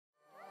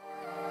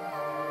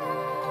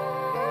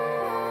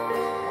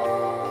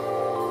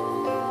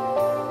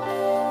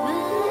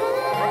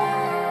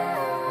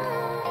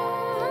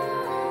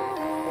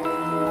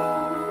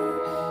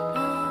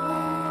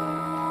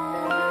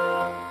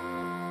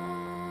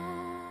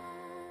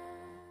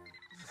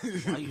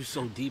Why are you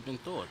so deep in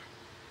thought?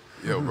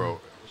 Yo, bro.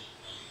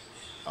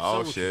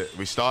 Oh shit,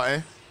 we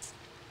starting?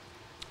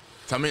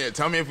 Tell me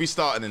if we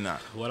starting or not.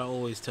 What I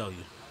always tell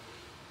you.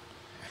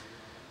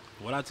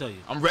 What I tell you.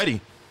 I'm ready.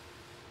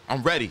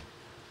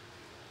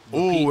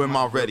 Ooh, am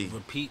I ready?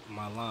 Repeat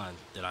my line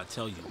that I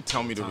tell you.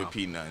 Tell me to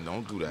repeat nothing.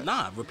 Don't do that.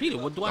 Nah, repeat it.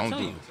 What do I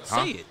tell you?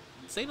 Say it.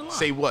 Say the line.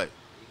 Say what?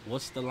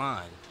 What's the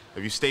line?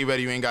 If you stay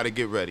ready, you ain't got to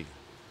get ready.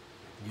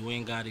 You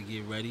ain't got to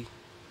get ready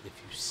if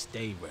you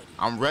stay ready.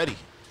 I'm ready.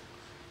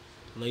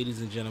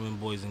 Ladies and gentlemen,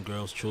 boys and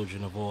girls,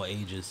 children of all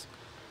ages,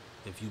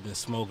 if you've been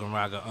smoking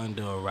rock or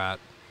under a rock,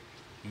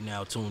 you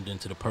now tuned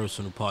into the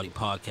Personal Party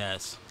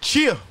Podcast.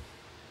 Cheer.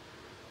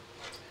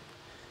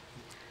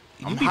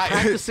 You be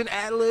practicing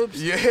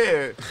ad-libs?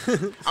 Yeah.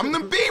 I'm the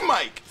B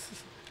mic.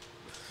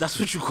 That's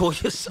what you call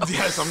yourself?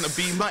 Yes, I'm the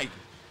B mic.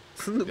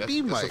 I'm the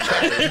B mic.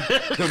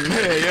 The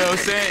man, you know what I'm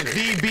saying?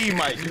 DB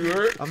mic. You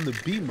heard? I'm the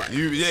B mic.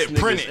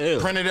 Print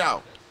it. Print it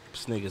out.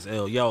 This nigga's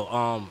ill.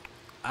 Yo,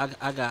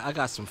 I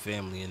got some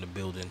family in the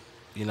building.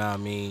 You know what I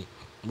mean?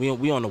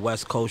 We on the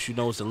West Coast. You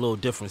know, it's a little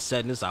different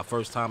setting. This is our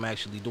first time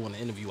actually doing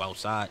an interview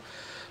outside.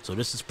 So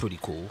this is pretty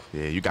cool.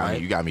 Yeah, you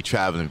got me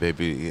traveling,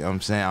 baby. You know what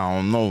I'm saying? I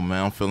don't know,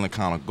 man. I'm feeling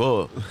kind of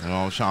good. You know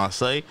what I'm trying to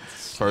say?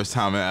 First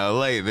time in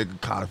LA, they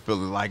kind of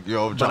feeling like,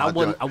 yo, but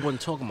I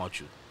wasn't talking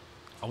about you.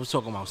 I was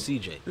talking about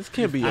CJ. This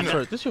can't be your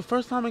first. This your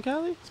first time in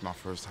Cali? It's my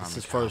first time. This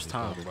is first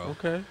time, bro.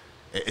 Okay.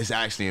 It's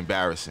actually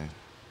embarrassing.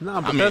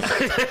 Nah, but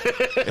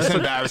it's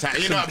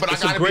embarrassing. You know, but I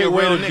gotta be a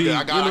real nigga.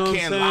 I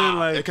can't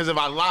lie. Because if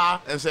I lie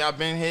and say I've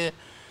been here,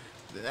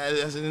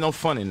 there's no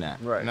fun in that.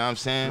 Right. You know what I'm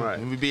saying? Right.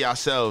 When we be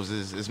ourselves,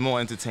 it's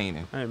more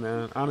entertaining. Hey,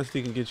 man,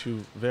 honesty can get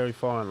you very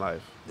far in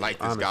life. Like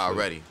this guy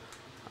already.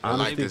 I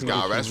like this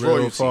guy. That's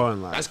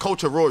royalty. That's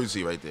culture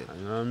royalty right there.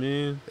 You know what I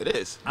mean? It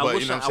is. I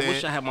wish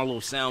I had my little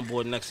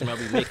soundboard next to me. I'd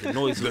be making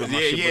noises with my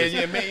shit.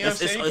 Yeah, man. You know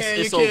what I'm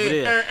saying? It's over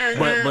there.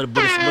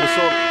 But it's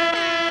over.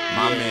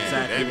 My man.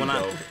 Exactly. When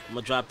I'm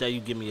gonna drop that, you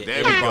give me a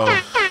there we go.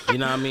 You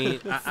know what I mean?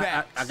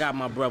 I got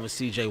my brother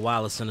CJ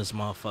Wallace in this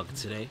motherfucker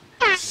today.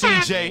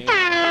 CJ.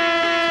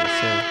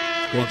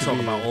 We're gonna talk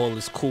about all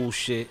this cool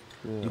shit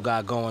you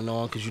got going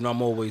on, because you know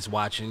I'm always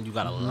watching. You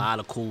got a lot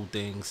of cool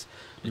things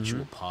that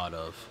you're a part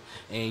of,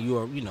 and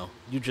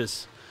you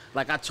just,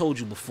 like I told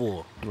you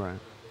before, right?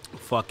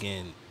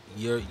 Fucking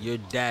your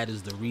dad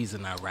is the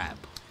reason I rap.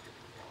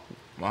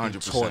 100%.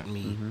 He taught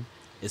me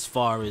as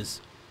far as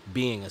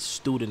being a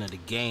student of the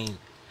game,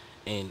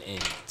 and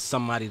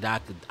somebody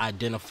that I could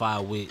identify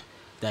with,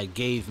 that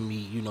gave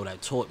me,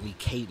 that taught me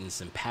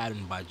cadence and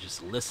pattern by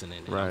just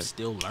listening. And I'm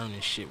still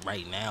learning shit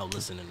right now,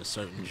 listening to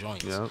certain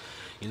joints. Yep.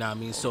 You know what I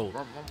mean? So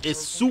it's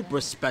super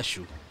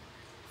special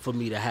for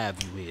me to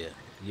have you here.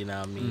 You know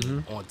what I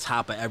mean? On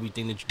top of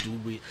everything that you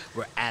do,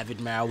 we're avid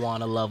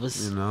marijuana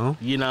lovers. You know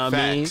what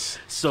I mean?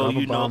 So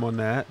bomb on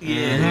that.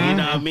 Yeah, you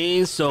know what I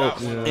mean? So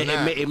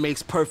it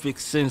makes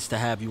perfect sense to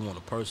have you on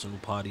a personal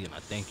party, and I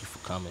thank you for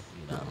coming.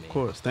 You know what I mean? Of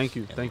course. Thank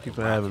you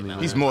for having me.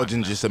 He's more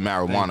than just a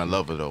marijuana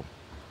lover, though.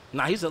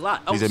 Nah, he's a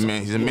lot. He's a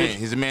man.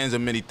 He's a man of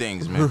many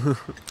things, man. All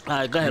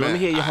right, go ahead. Let me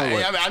hear your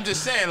homework. I'm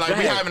just saying, like,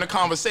 we having a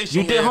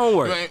conversation. You did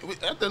homework.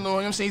 After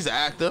knowing him, he's an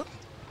actor.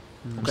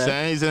 I'm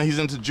saying he's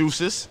into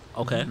juices.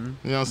 Okay. You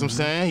know what I'm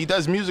saying? He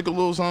does music a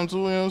little something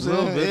too. You know what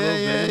I'm saying?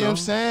 Yeah. You know what I'm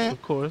saying?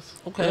 Of course.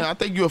 Okay. Yeah, I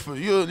think you're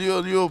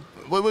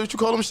what you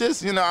call them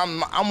shits?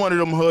 I'm one of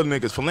them hood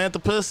niggas,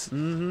 philanthropist.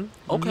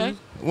 Okay.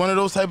 One of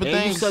those type of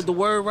things. You said the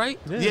word right.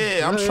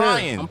 Yeah, I'm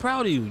trying. I'm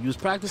proud of you. You was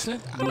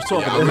practicing. You was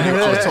talking.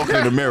 I was talking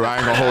in the mirror. I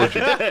ain't gonna hold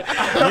you.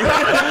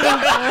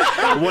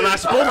 When I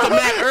spoke to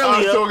Mac earlier,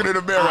 I was talking in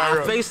the mirror.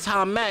 I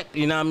FaceTime Mac.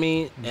 You know what I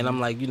mean? And I'm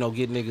like, get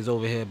niggas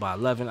over here by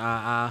 11.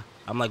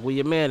 I'm like, where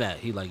your man at?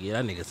 He like, yeah,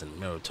 that nigga's in the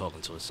mirror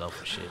talking to himself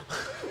and shit.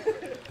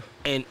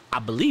 And I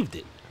believed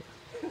it.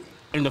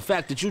 And the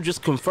fact that you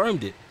just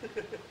confirmed it,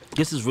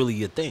 this is really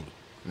your thing.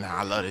 Nah,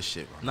 I love this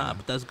shit, bro. Nah,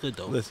 but that's good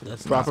though. Listen,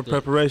 that's proper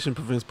preparation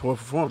prevents poor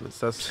performance.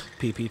 That's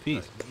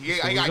PPP.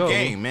 I got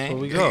game, man. Here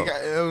we go. You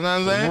know what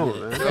I'm saying?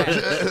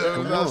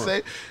 You know what I'm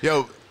saying?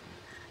 Yo,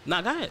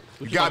 nah, go ahead.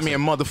 You got me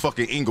in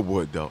motherfucking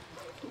Inglewood, though.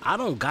 I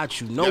don't got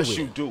you nowhere. Yes,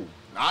 you do.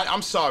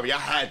 I'm sorry. I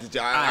had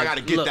to. I got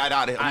to get that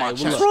out of my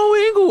chest. What's wrong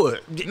with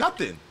Inglewood?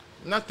 Nothing.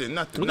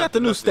 We got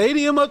the new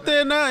stadium up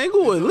there now.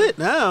 Inglewood lit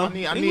now. I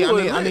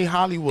need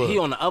Hollywood. He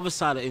on the other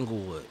side of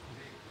Inglewood.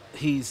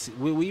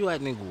 Where you at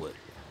in Inglewood?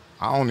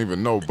 I don't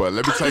even know, but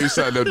let me tell you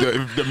something.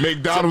 The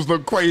McDonald's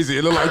look crazy.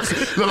 It look like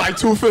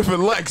 2/5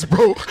 and Lex,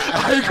 bro.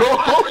 I ain't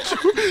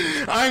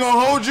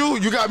gonna hold you.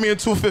 You got me in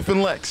 2/5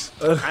 and Lex.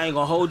 I ain't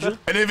gonna hold you.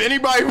 And if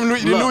anybody from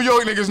the New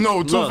York niggas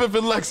know, 2/5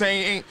 and Lex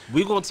ain't.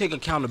 We gonna take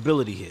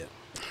accountability here.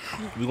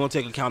 We gonna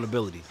take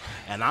accountability,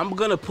 and I'm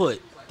gonna put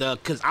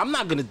because I'm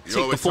not gonna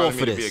take the fall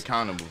for this. Be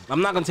accountable.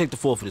 I'm not gonna take the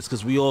fall for this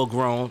because we all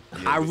grown.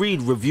 Yeah, I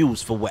read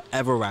reviews for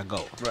wherever I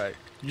go. Right.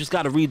 You just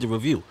gotta read the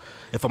review.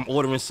 If I'm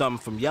ordering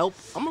something from Yelp,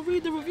 I'm gonna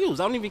read the reviews.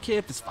 I don't even care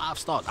if it's 5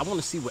 stars. I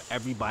want to see what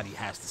everybody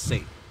has to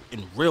say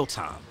in real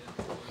time.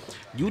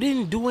 You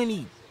didn't do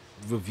any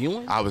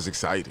reviewing? I was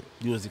excited.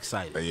 You was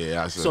excited.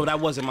 Yeah. So that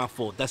wasn't my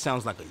fault. That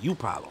sounds like a you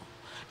problem.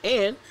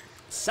 And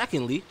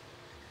Secondly,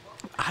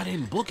 I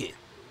didn't book it.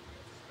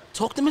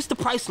 Talk to Mr.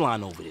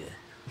 Priceline over there.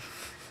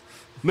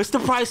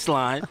 Mr.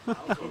 Priceline,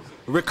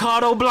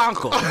 Ricardo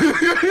Blanco.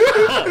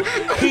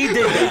 He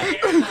did that.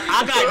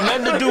 I got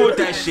nothing to do with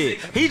that shit.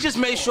 He just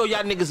made sure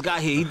y'all niggas got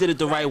here. He did it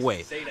the right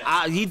way.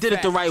 He did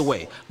it the right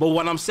way. But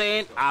what I'm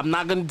saying, I'm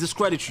not going to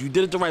discredit you. You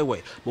did it the right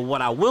way. But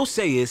what I will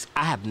say is,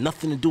 I have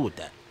nothing to do with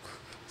that.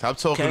 Stop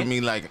talking to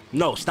me like...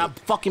 No, stop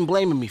fucking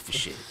blaming me for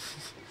shit.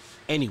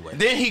 Anyway.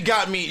 Then he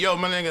got me... Yo,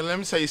 my nigga, let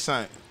me tell you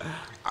something.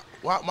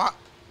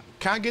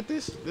 Can I get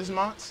this? This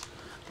month's?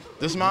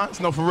 This month's?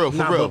 No, for real,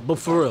 real. But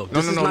for real.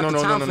 No,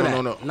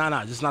 no.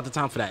 Nah, this is not the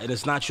time for that. And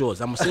it's not yours.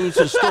 I'm going to send you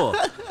to the store.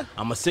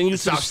 I'm going to send you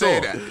to the store. Stop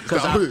saying that.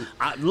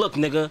 Because look,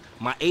 nigga,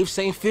 my eighth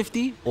saying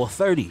 50 or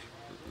 30.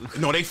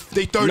 No, they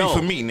 30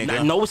 for me,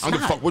 nigga. No, it's I'm not.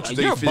 gonna fuck what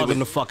you You're bugging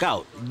the fuck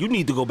out. You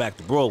need to go back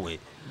to Broadway.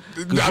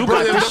 Nah, you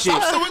bro,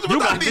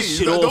 got this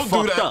shit all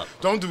fucked up.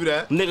 Don't do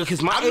that. Nigga,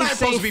 because my I'm not eighth supposed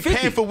saying to be 50.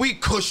 paying for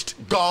weed, cushed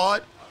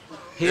God.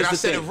 Here's and I the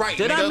said thing. it right,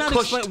 Did nigga. I not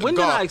explain? When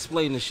did I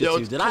explain this shit to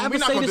you? Did I ever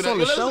say this on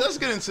the show? Let's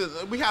get into.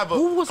 We have a.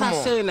 Who was I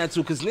saying that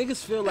to? Because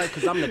niggas feel like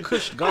because I'm the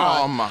Kush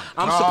God,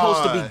 I'm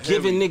supposed to be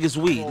giving niggas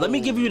weed. Let me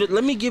give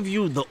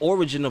you the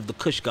origin of the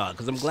Kush God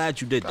because I'm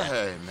glad you did that.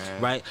 Hey,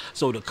 man. Right?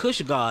 So the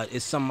Kush God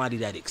is somebody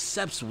that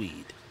accepts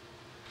weed.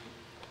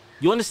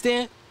 You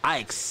understand? I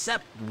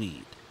accept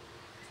weed.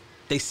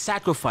 They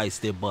sacrifice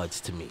their buds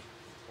to me.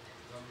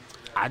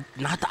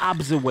 Not the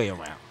opposite way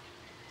around.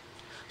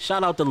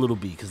 Shout out to Little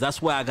B, because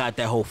that's where I got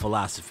that whole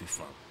philosophy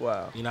from.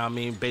 Wow. You know what I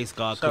mean? Bass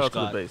God, Shout Kush out to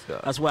the God. bass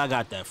God. That's where I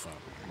got that from.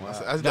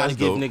 That's Gotta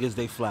give dope. niggas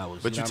they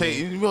flowers. But you know take, what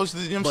I mean? you know what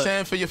I'm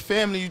saying? For your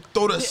family, you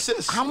throw the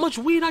assist. How much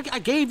weed I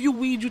gave you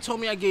weed? You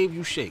told me I gave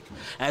you shake.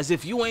 As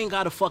if you ain't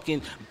got to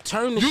fucking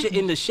turn the shit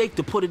into shake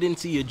to put it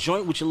into your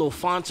joint with your little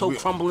Fonto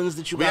crumblings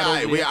that you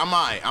got over there. I'm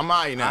all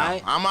right now.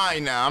 Aight? I'm all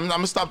right now. I'm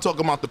gonna stop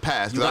talking about the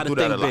past. You I gotta do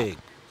that think a lot. big.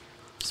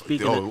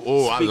 Speaking I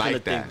of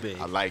like that. think big.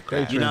 I like Great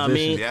that. You know what I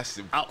mean? That's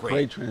Great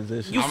great.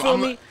 transition. You feel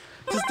me?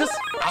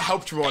 I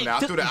helped you on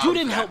that. I threw the alley. You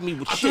didn't help me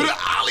with I shit. threw the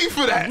alley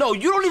for that. No,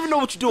 you don't even know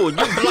what you're doing.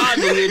 You're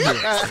blind in here.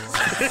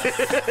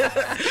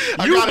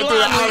 I got to throw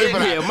the alley for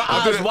here. that. My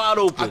eyes wide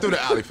open. I threw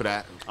the alley for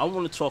that. I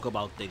want to talk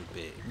about Think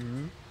Big.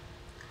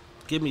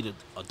 Give me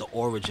the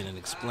origin and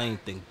explain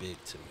Think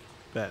Big to me.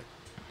 Bet.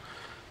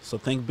 So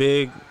Think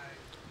Big,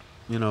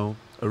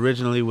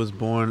 originally was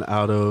born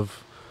out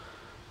of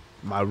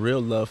my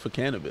real love for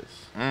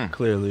cannabis.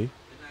 Clearly,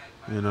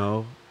 and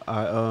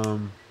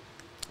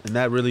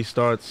that really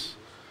starts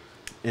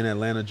in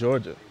Atlanta,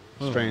 Georgia.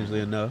 Strangely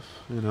enough,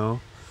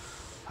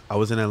 I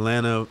was in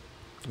Atlanta.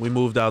 We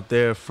moved out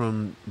there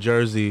from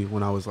Jersey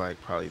when I was like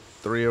probably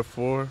 3 or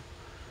 4,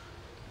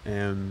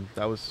 and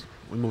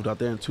we moved out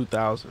there in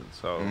 2000.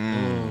 So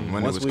when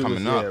it was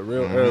coming up,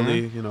 real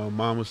early.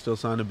 Mom was still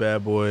signed to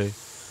Bad Boy,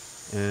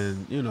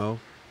 and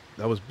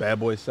that was Bad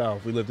Boy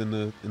South. We lived in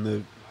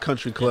the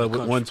country club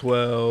with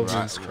 112.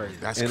 That's crazy.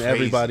 That's and crazy.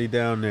 Everybody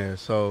down there.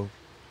 So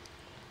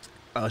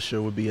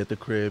Usher would be at the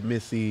crib,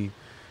 Missy,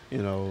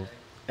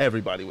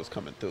 everybody was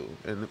coming through.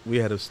 And we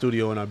had a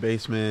studio in our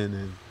basement,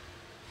 and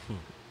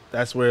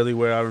that's really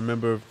where I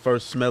remember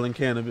first smelling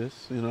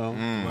cannabis,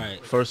 Right.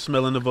 First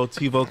smelling the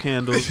Votivo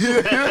candles,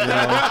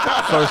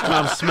 first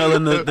time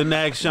smelling the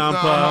Nag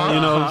Champa, you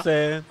know what I'm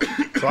saying?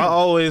 So I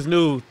always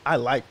knew I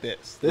like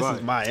this. This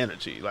is my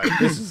energy. Like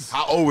this is.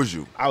 How old was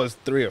you? I was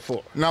 3 or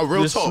 4. Now,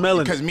 real Just talk,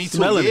 smelling because me too.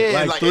 Smelling it.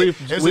 Yeah, Like 3.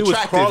 it's We was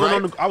attractive,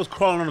 crawling right? I was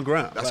crawling on the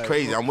ground. That's like,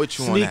 crazy. I'm with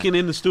you on that. sneaking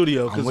in the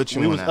studio I'm with because you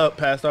we on was that. up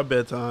past our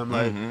bedtime.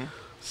 Like,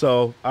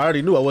 so I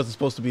already knew I wasn't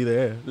supposed to be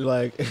there.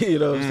 Like, you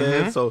know what I'm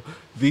saying? So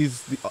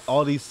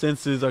all these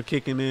senses are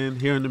kicking in.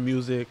 Hearing the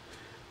music,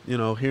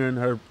 hearing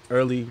her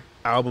early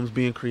albums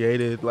being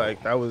created.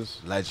 Like that was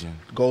Legend.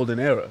 golden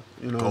era.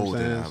 You know what I'm Golden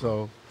saying? era.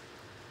 So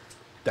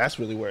that's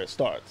really where it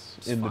starts.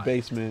 It's in fire. the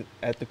basement,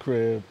 at the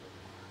crib.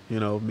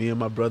 Me and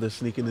my brother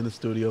sneaking in the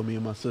studio, me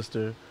and my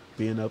sister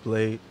being up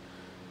late.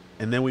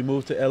 And then we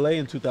moved to LA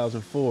in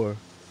 2004.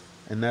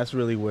 And that's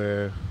really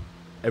where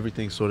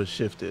everything sort of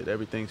shifted.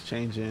 Everything's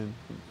changing.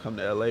 Come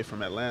to LA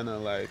from Atlanta,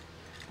 like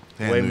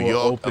Damn, way New more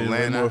York, open,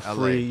 Atlanta, way more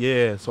free. LA.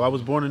 Yeah. So I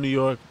was born in New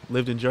York,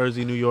 lived in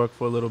Jersey, New York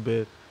for a little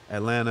bit,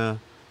 Atlanta,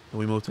 and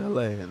we moved to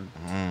LA. And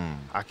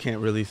I can't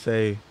really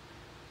say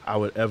I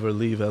would ever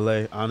leave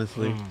LA,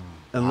 honestly.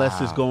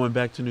 Unless it's going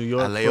back to New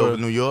York. LA over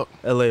New York?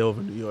 LA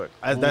over New York.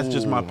 That's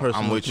just my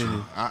personal I'm with opinion. you.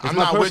 It's I'm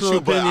my not with personal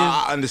you, but opinion.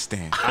 I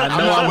understand. I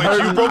know I'm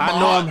hurting. I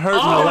know I'm hurting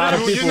a lot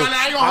of people.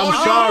 I'm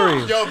sorry.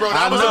 Yo, bro, that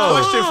I was know.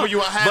 a question for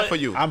you. I had for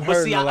you. I'm But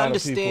hurting see, a lot I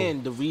of people.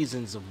 understand the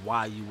reasons of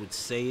why you would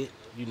say it.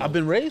 I've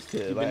been raised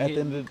here. You've Like been at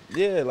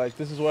the end of like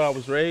this is where I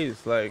was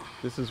raised. Like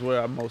this is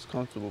where I'm most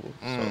comfortable.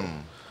 So,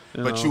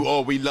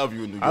 But we love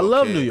you in New York. I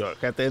love kid. New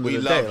York. At the end We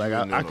of the love day, like you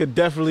in New I York. could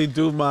definitely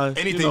do my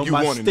Anything you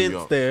my want in New stints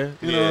York. there.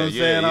 You know what I'm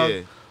Yeah, saying?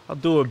 yeah. I'll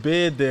do a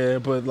bid there,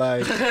 but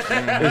like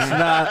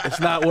it's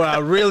not where I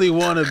really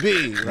want to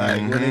be.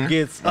 Like when it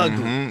gets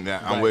ugly. Yeah,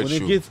 I'm Like, with when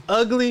you. it gets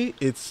ugly,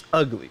 it's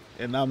ugly,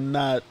 and I'm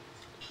not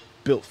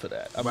built for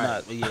that. I'm Right.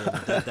 not. But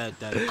yeah,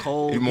 that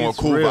cold. You more gets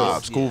cool real.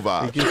 vibes. Cool It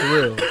vibes. gets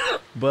real,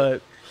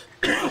 but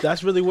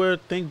that's really where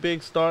Think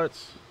Big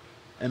starts.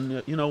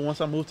 And you know,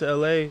 once I moved to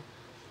LA,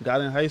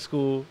 got in high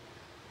school,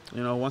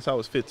 you know, once I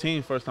was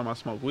 15, first time I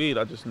smoked weed,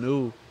 I just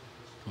knew,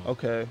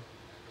 okay,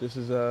 this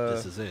is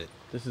it.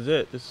 This is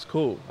it. This is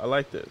cool. I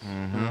like this. You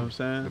know what I'm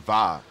saying? The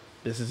vibe.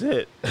 This is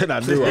it. And I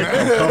knew I'm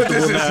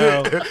comfortable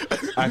now.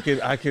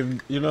 I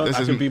can, you know,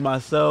 I can be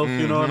myself,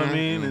 you know what I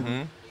mean?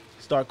 And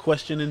start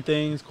questioning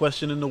things,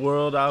 questioning the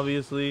world,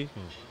 obviously.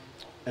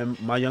 And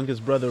my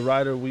youngest brother,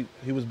 Ryder,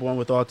 he was born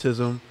with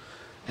autism.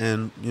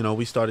 And, you know,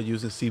 we started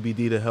using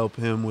CBD to help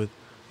him with,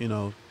 you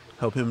know,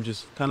 help him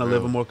just kind of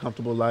live a more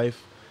comfortable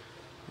life.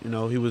 You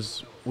know,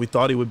 we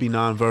thought he would be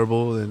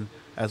nonverbal. And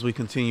as we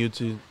continued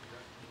to,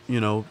 you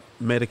know,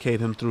 medicate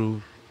him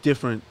through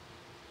different,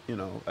 you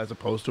know, as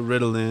opposed to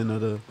Ritalin or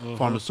the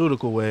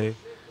pharmaceutical way,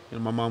 you know,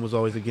 my mom was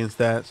always against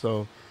that.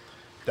 So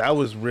that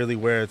was really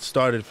where it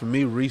started for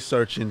me,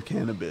 researching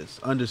cannabis,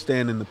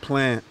 understanding the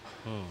plant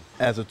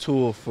as a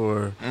tool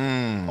for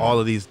all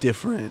of these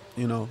different,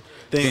 you know,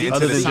 things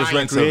other than just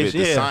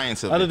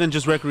recreation. Other than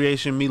just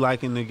recreation, me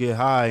liking to get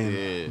high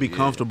and be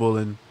comfortable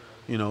and,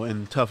 you know,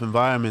 in tough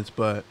environments.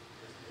 But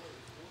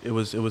it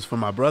was for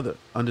my brother,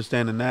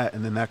 understanding that,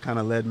 and then that kind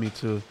of led me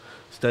to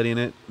studying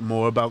it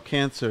more about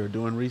cancer,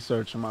 doing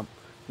research. And my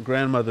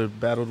grandmother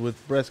battled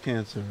with breast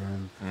cancer,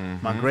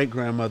 and my great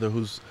grandmother,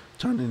 who's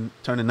turning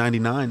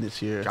 99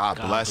 this year. God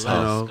bless her.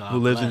 You know, who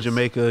lives in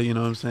Jamaica. You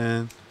know what I'm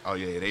saying? Oh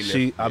yeah, they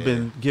live. I've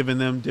been giving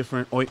them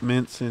different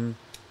ointments and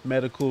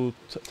medical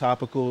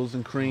topicals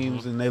and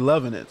creams, and they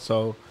loving it.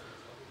 So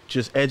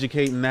just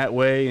educating that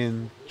way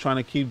and trying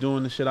to keep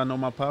doing the shit I know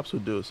my pops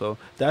would do. So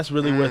that's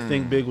really where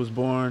Think Big was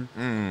born.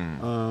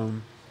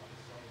 And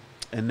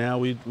now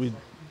we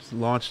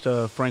launched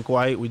Frank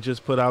White. We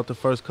just put out the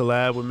first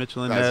collab with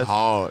Mitchell and Ness. That's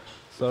hard.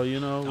 So, you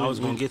know, I was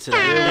going to get to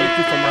that. Thank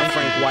you for my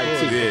Frank White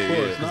too.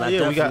 Of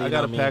course. I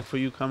got a pack for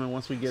you coming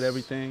once we get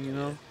everything, you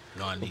know.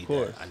 No, I need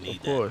that. I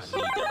need that.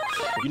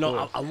 You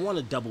know, I want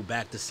to double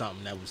back to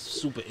something that was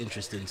super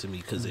interesting to me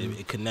because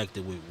it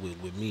connected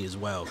with me as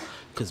well.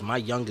 Because my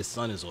youngest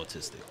son is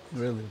autistic.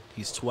 Really?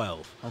 He's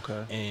 12.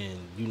 Okay. And,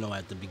 you know,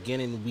 at the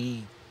beginning,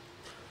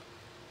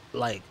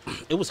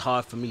 it was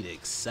hard for me to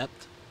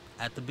accept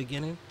at the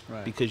beginning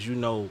because, you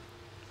know,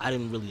 I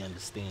didn't really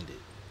understand it.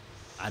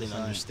 I didn't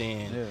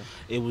understand. Yeah.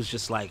 It was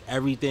just like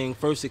everything.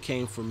 First, it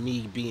came from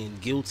me being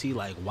guilty,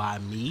 like, why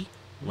me?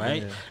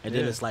 Right? Yeah. And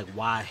then it's like,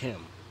 why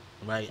him?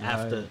 Right?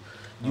 After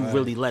you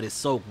really let it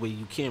soak, where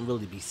you can't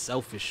really be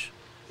selfish,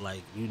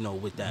 like, you know,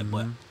 with that.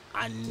 But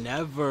I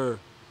never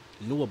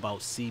knew about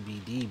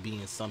CBD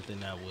being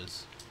something that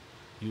was,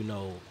 you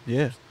know,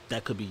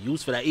 that could be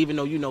used for that. Even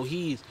though, you know,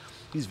 he's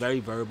very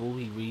verbal,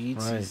 he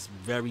reads, he's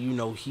very, you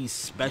know, he's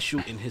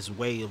special in his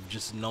way of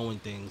just knowing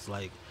things.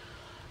 Like,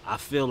 I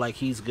feel like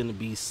he's gonna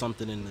be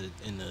something in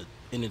the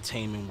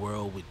entertainment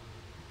world with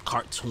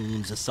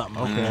cartoons or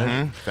something like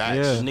that.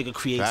 This nigga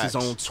creates his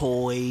own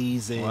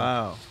toys,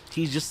 and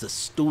he's just a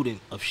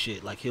student of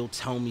shit. Like, he'll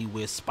tell me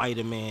where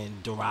Spider-Man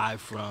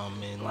derived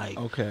from, and like,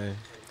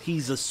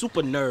 he's a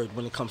super nerd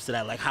when it comes to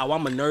that. Like how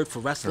I'm a nerd for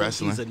wrestling.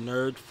 He's a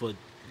nerd for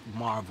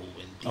Marvel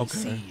and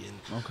DC,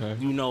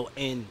 and you know,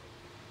 and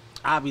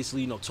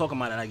obviously, you know, talking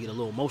about it, I get a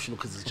little emotional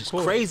because it's just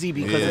crazy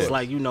because it's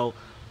like, you know,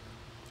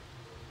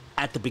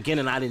 at the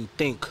beginning I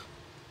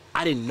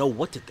didn't know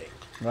what to think.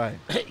 Right.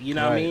 You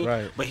know what I mean?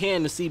 Right. But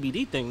hearing the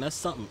CBD thing, that's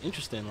something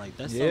interesting. Like,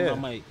 that's something I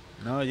might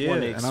want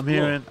to explore.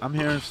 And I'm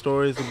hearing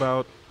stories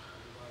about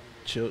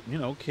you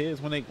know, kids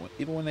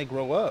even when they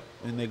grow up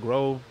and they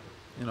grow,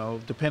 you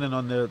know, depending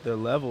on their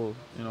level,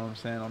 you know what I'm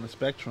saying, on the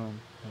spectrum.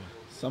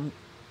 Some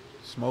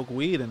smoke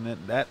weed, and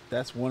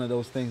that's one of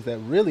those things that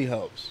really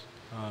helps.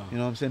 You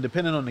know what I'm saying?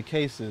 Depending on the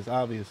cases,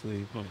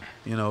 obviously.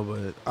 You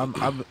know, but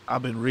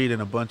I've been reading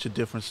a bunch of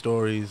different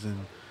stories,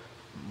 and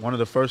one of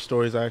the first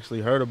stories I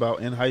actually heard about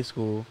in high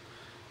school,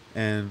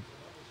 and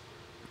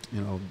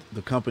you know,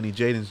 the company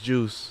Jaden's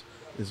Juice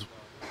is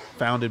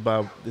founded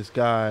by this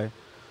guy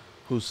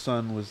whose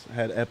son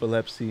had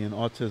epilepsy and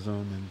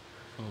autism, and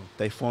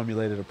they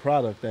formulated a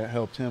product that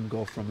helped him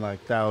go from like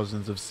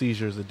thousands of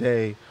seizures a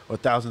day or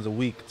thousands a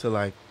week to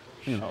like,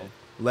 you know,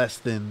 less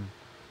than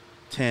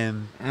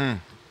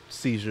 10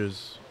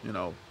 seizures, you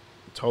know,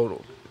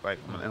 total, like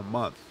in a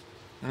month.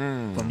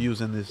 From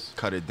using this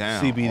cut it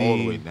down CBD all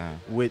the way down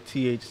with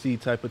THC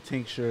type of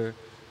tincture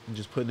and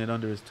just putting it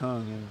under his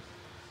tongue. And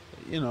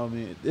you know, I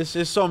mean, there's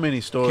just so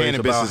many stories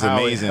Cannabis about is how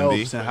amazing, it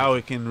helps and how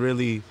it can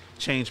really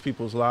change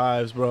people's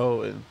lives,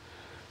 bro. And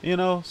you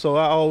know, so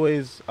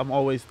I'm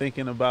always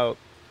thinking about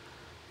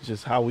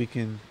just how we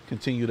can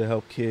continue to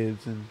help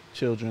kids and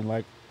children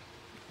like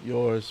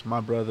yours,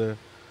 my brother,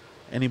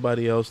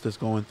 anybody else that's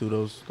going through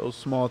those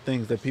small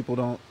things that people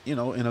don't, you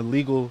know, in a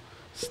legal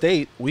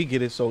state, we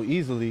get it so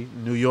easily.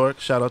 New York,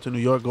 shout out to New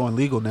York, going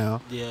legal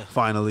now. Yeah.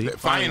 Finally. You know?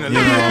 I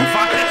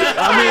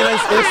mean,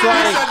 it's like,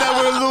 said that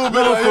with a little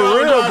bit no, of, for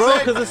real, bro,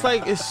 because it's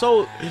like,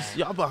 it's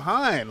y'all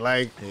behind,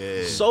 like,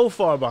 so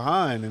far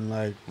behind, and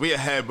like, we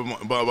ahead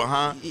but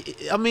behind.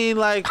 I mean,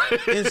 like,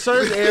 in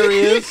certain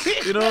areas,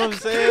 you know what I'm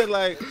saying?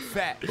 Like,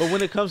 but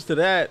when it comes to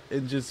that,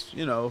 and just,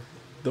 you know,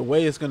 the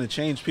way it's gonna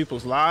change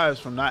people's lives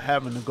from not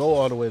having to go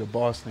all the way to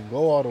Boston,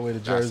 go all the way to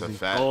Jersey, That's a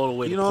fact. All the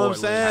way you to know what I'm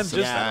Portland. saying? That's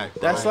a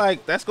fact, That's bro.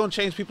 like that's gonna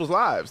change people's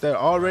lives. They're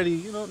already,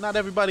 you know, not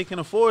everybody can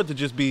afford to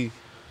just be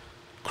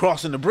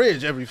crossing the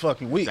bridge every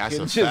fucking week. That's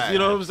a And just, fact. you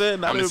know what I'm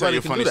saying? Not I'm gonna tell everybody you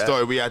a can funny do that.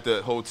 story. We at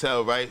the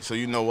hotel, right? So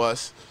you know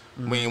us.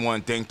 We ain't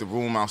want to think the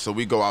room out, so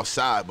we go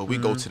outside, but we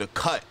go to the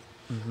cut.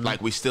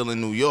 Like we still in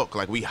New York,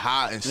 like we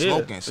high and Yeah,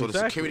 smoking. So the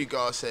exactly. security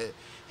guard said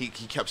he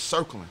kept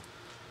circling. You know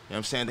what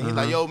I'm saying? Then he's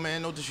like, yo,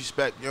 man, no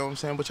disrespect. You know what I'm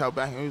saying? But y'all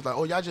back. And he was like,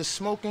 oh, y'all just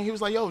smoking? He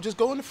was like, yo, just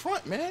go in the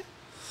front, man.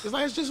 He's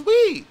like, it's just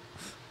weed.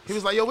 He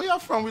was like, yo, where y'all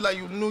from? We like,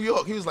 you New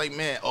York. He was like,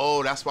 man,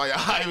 oh, that's why y'all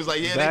high. He was like,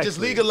 yeah, they just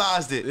Exactly.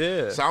 legalized it.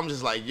 Yeah. So I'm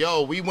just like,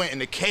 yo, we went in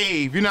the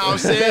cave. You know what I'm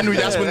saying?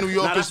 That's what New Nah,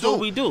 Yorkers that's do. what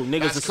we do. Niggas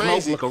That's to smoke,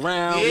 crazy. look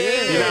around. Yeah,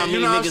 You know what I mean? you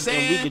know what I'm Niggas,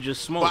 saying? and we could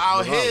just smoke. But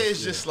out here, regardless,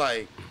 it's just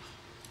like,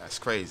 that's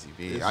crazy,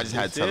 B. I just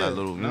had to Yeah. tell that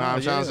little, you know No, what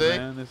I'm trying to say?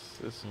 Man,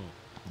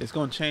 it's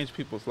gonna change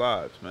people's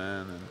lives,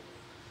 man. And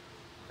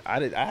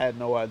I had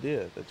no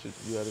idea that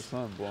you had a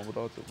son born with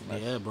autism.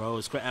 That's- Yeah, bro,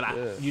 it's crazy. And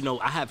Yeah. you know,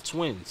 I have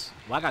twins.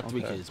 Well, I got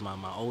 3 Okay. kids. My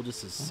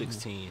oldest is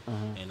 16,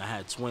 and I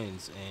had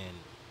twins. And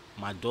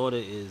my daughter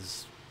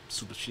is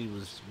super. She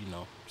was, you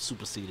know,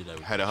 superseded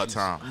everything. Ahead of her She's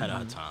time. Ahead of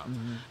her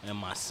time. And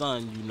my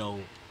son, you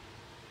know,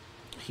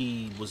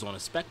 he was on a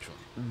spectrum.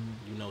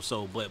 You know,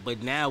 so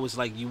but now it's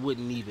like you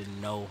wouldn't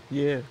even know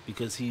Yeah.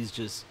 because he's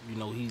just, you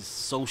know, he's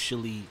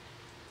socially.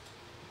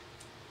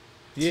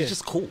 Yeah. He's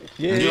just cool.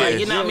 Yeah. Like,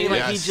 you know what I mean?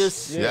 Like he Yes.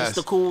 just, Yes. just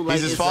the cool. Like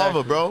He's his it's father,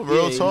 like- bro.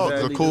 Real yeah, talk.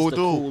 exactly, He's a cool just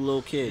dude. a cool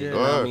little kid. Yeah. You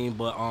know what I Word. mean?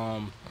 But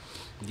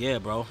yeah,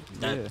 bro.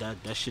 Yeah.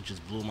 That shit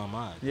just blew my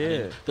mind.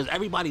 Yeah. Because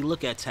everybody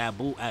look at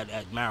taboo at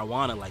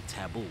marijuana like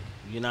taboo.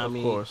 You know what Of I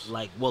mean? course.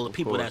 Like, well, the Of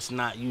people course. that's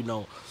not, you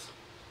know,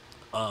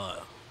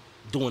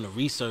 doing the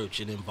research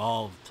and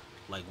involved.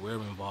 Like we're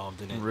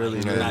involved in it, Really,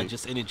 like, really. not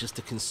just in it just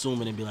to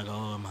consume it and be like, oh,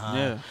 I'm high.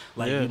 Yeah,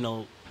 Like yeah. you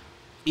know,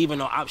 even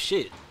though I'm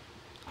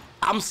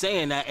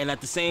saying that, and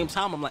at the same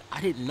time, I'm like,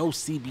 I didn't know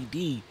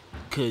CBD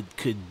could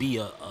be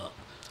a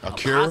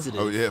cure? positive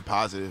Oh, yeah,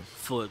 positive.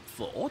 for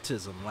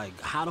autism. Like,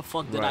 how the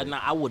fuck did I Right.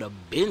 not? I would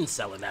have been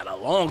selling that a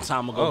long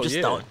time ago. Oh, just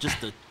yeah.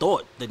 the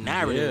thought, the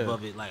narrative Yeah.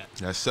 of it. Like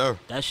Yes, sir.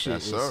 that shit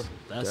Yes, is sir.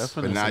 that's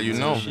Definitely. But now that's you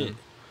some know. shit.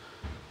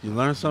 You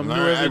learn something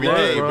Learn new every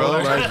day, bro. bro.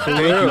 Like, for Thank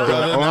you, real.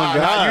 brother. Oh, Nah,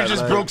 God. you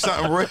just Like, broke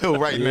something real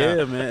right yeah,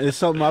 now. man. It's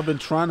something I've been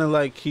trying to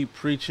like keep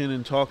preaching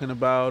and talking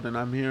about, and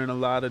I'm hearing a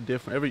lot of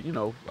different. You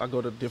know, I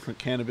go to different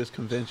cannabis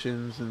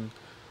conventions, and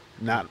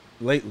not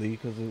lately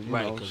because of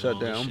Right, know 'cause of shut all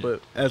this down. shit.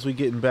 But as we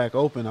getting back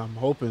open, I'm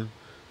hoping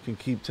can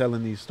keep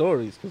telling these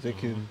stories because it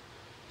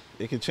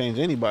can change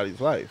anybody's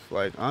life.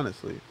 Like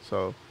honestly,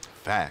 so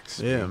Facts.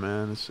 yeah,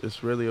 man,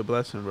 it's really a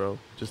blessing, bro,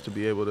 just to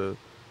be able to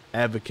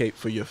advocate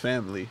for your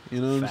family.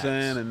 You know what Facts. I'm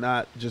saying, and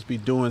not just be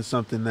doing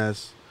something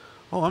that's,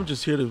 oh, I'm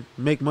just here to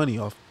make money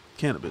off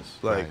cannabis,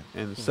 like Right.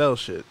 and sell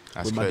shit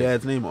That's with my crazy.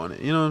 dad's name on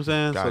it. You know what I'm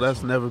saying? Gotcha. So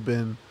that's never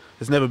been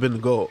the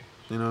goal.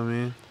 You know what I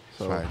mean?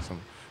 So Right. So,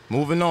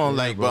 moving on, Yeah,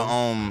 like, bro.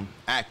 but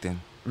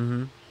acting.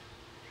 hmm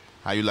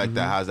How you like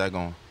that? How's that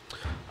going?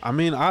 I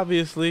mean,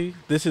 obviously,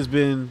 this has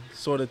been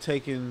sort of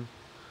taking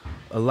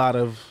a lot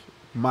of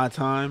my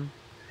time,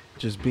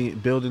 just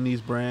building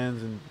these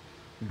brands and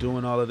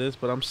doing all of this.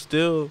 But I'm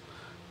still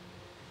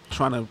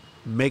trying to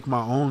make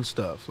my own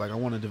stuff. Like I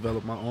want to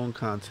develop my own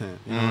content.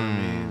 You know what I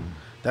mean?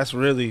 That's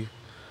really,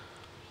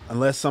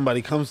 unless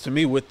somebody comes to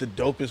me with the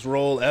dopest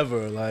role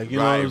ever. Like you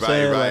know what I'm Right,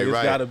 saying? right, Like it's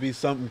right. got to be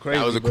something crazy.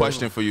 That was a but-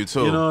 question for you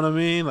too. You know what I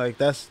mean? Like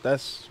that's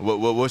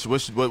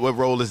What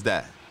role is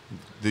that?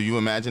 Do you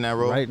imagine that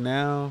role? right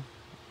now.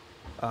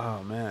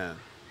 Oh man,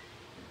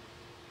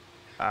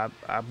 I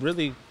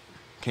really.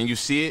 Can you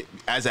see it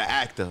as an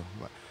actor?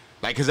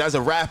 Like, cause as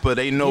a rapper,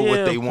 they know what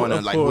Yeah, they want to,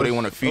 of like, who they course,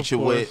 want to of feature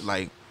course. with.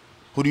 Like,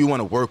 who do you want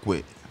to work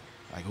with?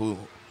 Like, who?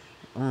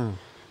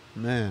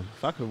 Man,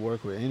 if I could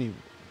work with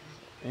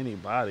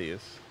anybody,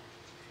 it's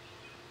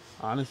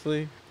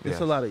honestly, it's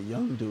Yeah. a lot of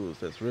young dudes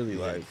that's really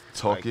like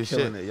talk like your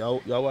killing shit. it.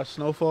 Y'all watch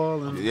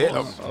Snowfall? And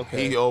Yeah,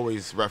 okay. he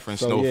always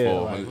referenced So, yeah,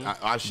 Snowfall.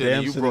 like, I should. You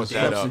Damson brought is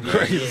that up. fucking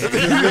crazy.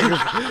 This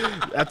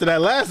nigga's- After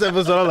that last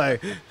episode, I'm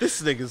like, this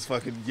nigga's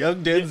fucking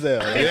young Denzel.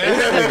 Like,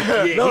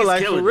 Yeah, no, he's like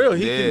for killing real, it.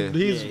 he Yeah. can.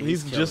 He's Yeah,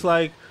 he's he's just killing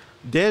like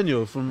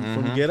Daniel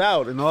from Get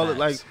Out and all that.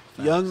 Like Facts,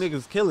 young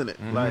niggas killing it.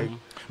 Like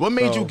What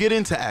made you So- get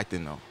into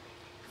acting though?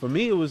 for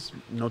me, it was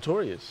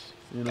Notorious.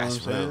 You know That's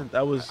what I'm saying? real.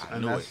 That was I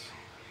and knew that's-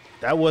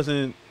 it. That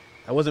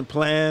wasn't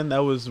planned.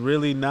 That was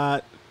really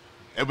not.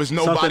 It was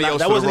Something nobody else.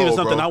 that for the wasn't even role,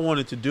 something bro. I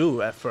wanted to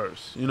do at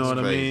first. You know That's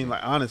what I crazy. mean?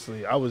 Like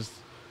honestly, I was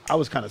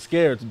kind of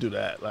scared to do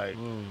that. Like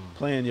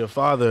playing your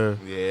father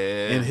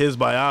Yeah. in his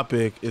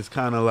biopic is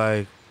kind of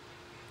like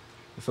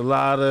it's a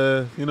lot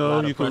of A lot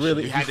of you could pressure.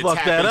 really you if had you to fuck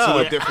tap that into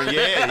up. a different.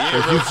 Yeah.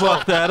 If real you talk.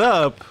 fuck that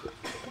up,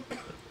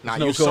 Nah,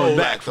 no you going sold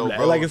back that from though, that.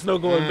 bro. Like it's no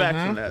going back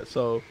from that.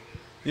 So,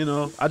 you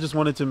know, I just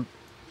wanted to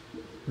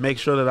make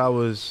sure that I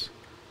was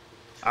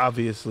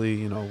obviously,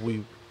 you know,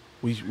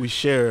 we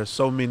share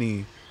so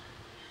many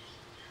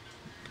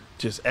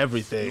just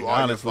everything. You are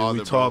your Honestly, we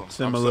father, talk bro.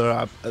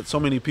 similar. So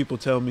many people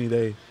tell me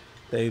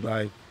they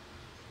like,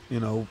 you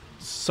know,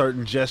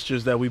 certain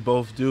gestures that we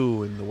both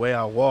do and the way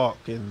I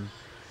walk and,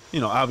 you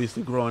know,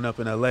 obviously growing up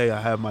in LA,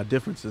 I have my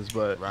differences,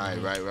 but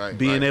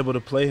being able to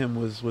play him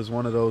was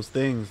one of those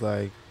things,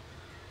 like,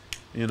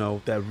 you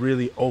know, that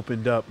really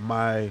opened up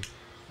my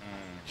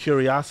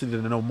curiosity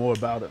to know more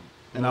about him.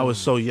 And I was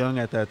so young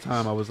at that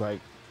time. I was like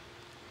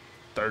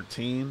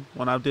 13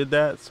 when I did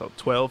that, so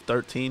 12,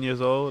 13 years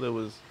old. It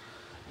was,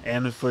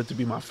 and for it to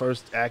be my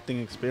first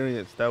acting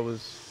experience, that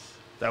was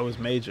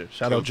major.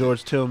 Shout out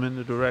George Tillman,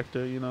 the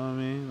director, you know what I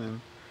mean? And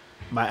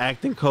my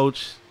acting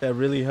coach that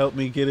really helped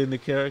me get into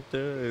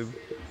character. And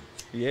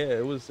yeah,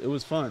 it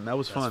was fun. That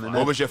was fun. And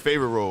what was your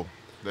favorite role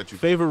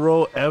favorite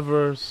role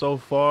ever so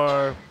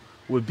far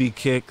would be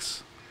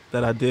Kicks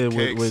that I did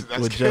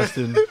with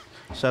Justin.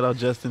 Shout out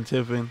Justin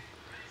Tippin.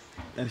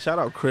 And shout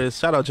out Chris.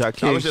 Shout out Jack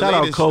King. Shout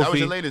out Kofi. That was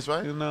your latest,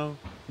 right? You know.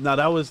 No,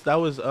 that was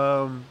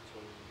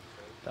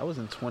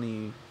in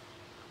 20.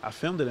 I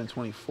filmed it in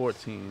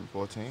 2014.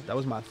 14. That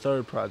was my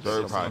third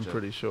project. I'm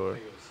pretty sure.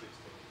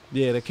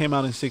 Yeah, that came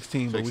out in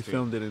 16, but we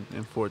filmed it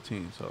in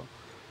 14. So,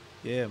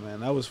 yeah, man,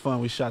 that was fun.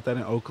 We shot that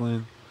in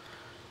Oakland.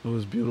 It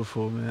was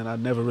beautiful, man. I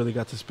never really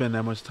got to spend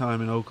that much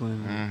time in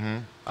Oakland.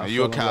 Mm-hmm.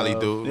 You a Cali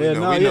dude.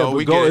 Yeah,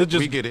 we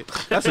get it.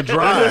 That's a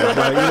drive.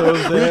 Like, you know what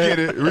I'm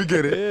saying? We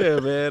get it. Yeah,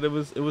 man.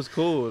 It was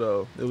cool,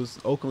 though.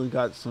 Oakland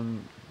got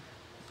some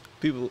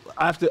people.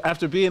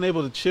 After being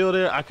able to chill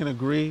there, I can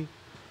agree.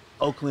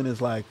 Oakland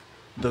is like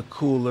the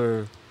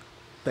cooler.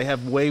 They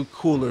have way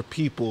cooler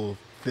people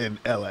than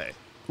LA.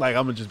 Like,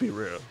 I'm gonna just be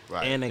real.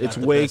 Right. And it's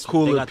way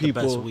cooler they got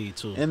people. The best weed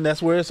too. And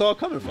that's where it's all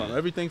coming from.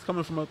 Everything's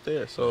coming from up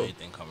there. So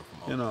everything coming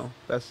from Oakland. You know,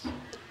 that's.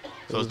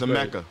 So it's the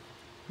Mecca.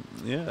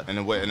 Yeah. In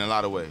a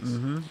lot of ways.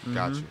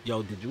 Got you.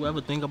 Yo, did you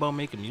ever think about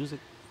making music?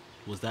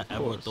 Was that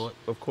ever a thought?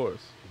 Of course.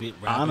 I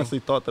honestly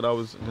thought that I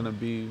was gonna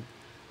be,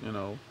 you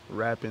know,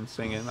 rapping,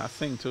 singing. I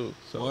sing too.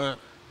 So. What?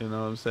 You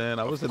know what I'm saying?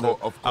 I was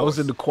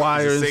in the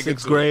choir in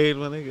 6th grade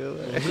when they go,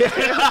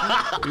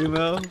 you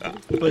know.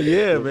 But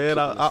yeah, man,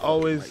 I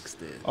always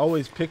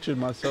pictured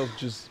myself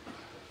just,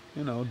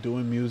 you know,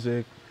 doing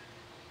music.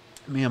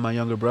 Me and my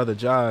younger brother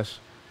Josh,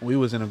 we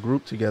was in a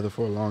group together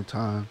for a long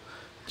time,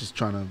 just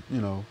trying to,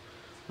 you know,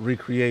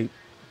 recreate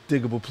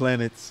Diggable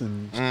Planets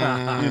and you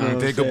know,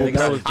 Diggable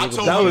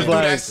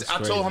Planets.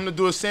 I told him to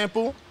do a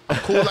sample. I'm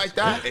cool like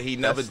that, and he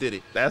never did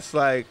it. That's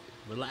like.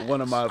 Relax. One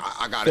of my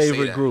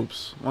favorite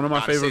groups. One of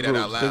my favorite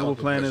groups. Diggable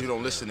Planets. You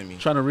don't listen to me.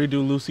 Trying to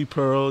redo Lucy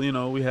Pearl. You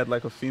know, we had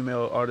like a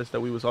female artist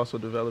that we was also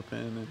developing,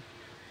 and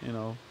you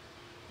know,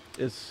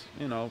 it's,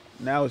 you know,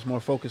 now it's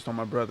more focused on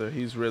my brother.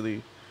 He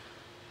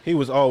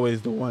was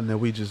always the one that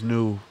we just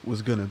knew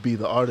was gonna be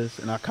the artist,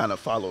 and I kind of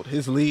followed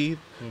his lead,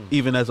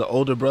 even as an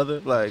older brother.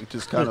 Like,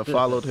 just kind of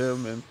followed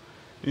him, and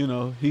you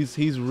know,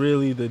 he's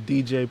really the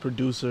DJ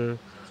producer.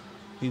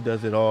 He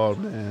does it all,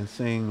 man.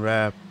 Sing,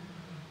 rap,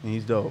 and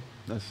he's dope.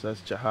 That's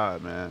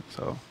Jihad, man.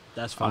 So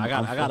that's fine. You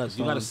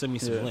gotta send me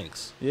some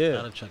links. Yeah, I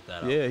gotta check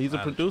that out. Yeah, he's a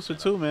producer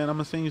too, man. I'm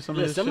gonna send you some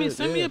of his shit.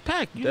 Send me a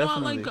pack. You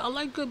definitely. Know, I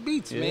like good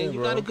beats, man.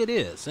 You got a good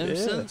ear.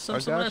 Send some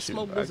of that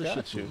smoke business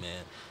shit too,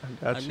 man.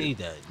 I need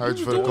that.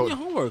 You doing your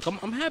homework.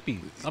 I'm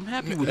happy. I'm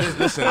happy with this.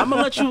 Listen, I'm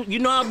gonna let you. You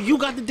know, you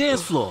got the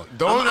dance floor.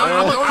 I'm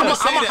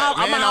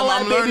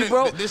learning,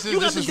 bro. This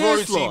is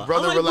royalty,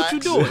 brother. Relax. Relax. You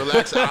doing good.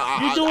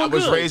 I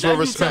was raised with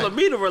respect. You telling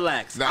me to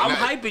relax. I'm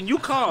hyping. You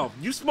calm.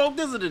 You smoke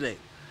this today.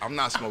 I'm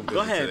not smoking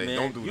Go ahead, today. Man.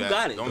 Don't do that. You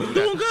got it. Don't do You're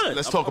that. doing good.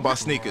 Let's talk about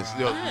sneakers.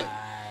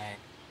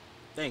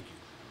 Thank you.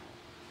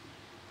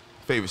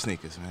 Favorite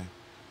sneakers, man.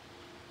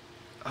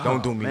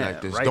 Don't do me like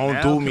this.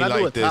 Don't do me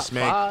like this,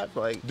 man.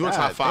 Do a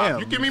top 5.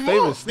 You give me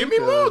more. Give me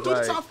more. Do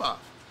the top 5.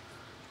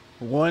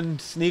 One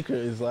sneaker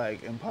is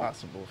like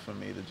impossible for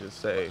me to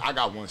just say. I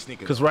got one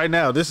sneaker. Because right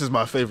now, this is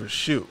my favorite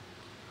shoe.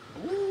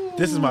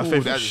 This is my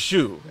favorite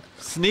shoe.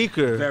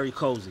 Sneaker. Very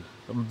cozy.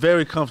 I'm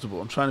very comfortable.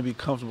 I'm trying to be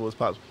comfortable as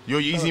possible. You're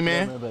a Yeezy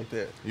man? Back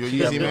there. You're a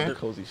Yeezy man?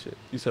 Cozy shit.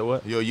 You said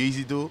what? You're a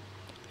Yeezy dude?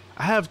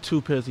 I have 2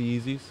 pairs of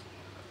Yeezys.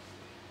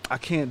 I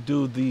can't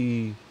do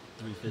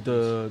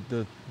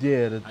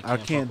I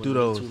can't do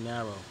those. Too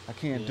narrow. I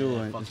can't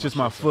do it. It's just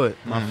my foot.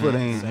 My foot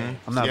ain't.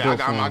 I'm not built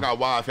for them. I got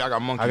wide feet. I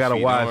got monkey feet. I got a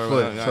wide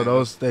foot. So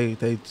those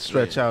they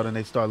stretch out and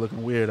they start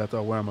looking weird after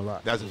I wear them a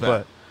lot. That's a fact.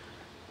 But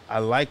I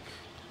like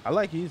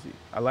Yeezy.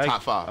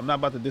 Top 5. I'm not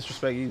about to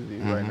disrespect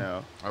Yeezy right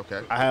now.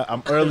 Okay.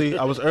 I'm early.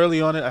 I was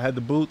early on it. I had the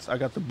boots. I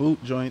got the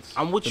boot joints.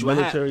 I'm with the you.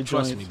 Military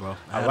Trust joints. me, bro.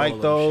 I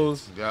like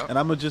those. Yeah. And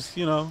I'm gonna just,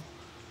 you know,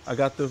 I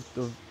got the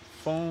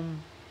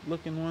foam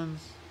looking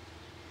ones.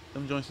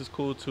 Them joints is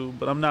cool too.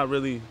 But I'm not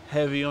really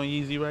heavy on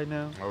Yeezy right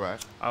now. All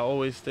right. I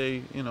always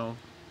stay, you know,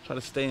 try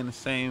to stay in the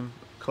same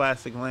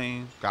classic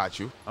lane. Got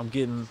you. I'm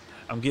getting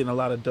a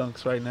lot of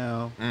dunks right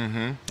now.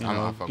 Mm-hmm. You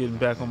know, getting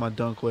back on my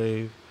dunk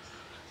wave.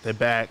 They're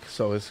back,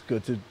 so it's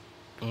good to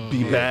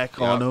be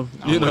back on them.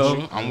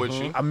 I'm with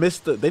you. I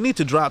missed they need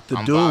to drop the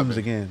Dooms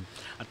again.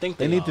 I think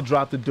they need to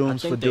drop the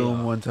Dooms for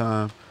Doom one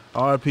time.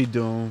 RP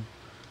Doom,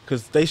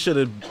 because they should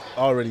have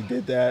already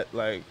did that.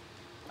 Like,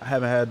 I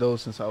haven't had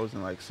those since I was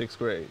in like 6th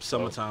grade.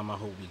 Summertime, I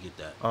hope we get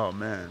that. Oh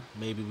man,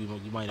 Maybe you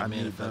might have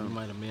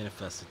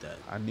manifested that.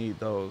 I need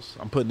those.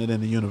 I'm putting it in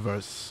the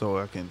universe so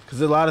I can, because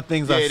there's a lot of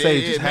things I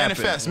say just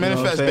happen.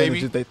 Manifest,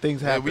 baby.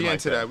 Things happen. We like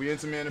into that. We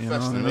into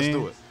manifesting. You know Let's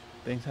do it.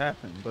 Things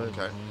happen, but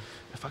Okay.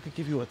 if I could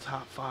give you a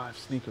top 5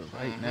 sneaker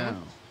right now,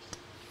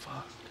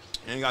 fuck.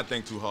 You ain't gotta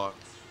think too hard.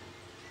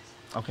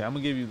 Okay, I'm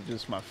gonna give you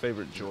just my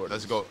favorite Jordans.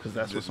 Let's go. Because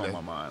that's what's on my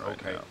mind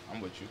right now.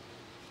 I'm with you.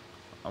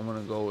 I'm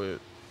gonna go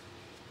with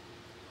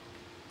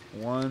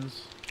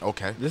ones.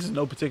 Okay. This is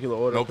no particular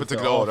order. No 'cause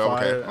particular they're all order,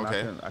 okay, fire, and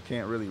okay. I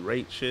can't really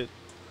rate shit.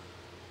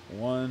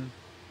 1,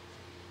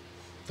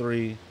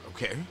 3,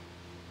 Okay.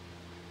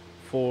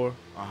 4,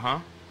 Uh-huh.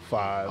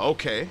 5,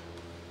 Okay.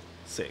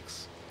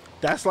 6.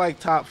 That's like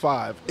top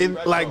 5. In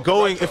retro, like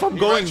going, retro. if I'm You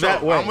going retro.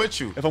 that way. I'm with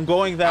you. If I'm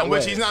going that I'm way.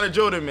 with you. He's not a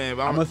Jordan man,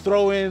 but I'm gonna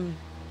throw in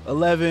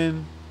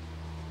 11,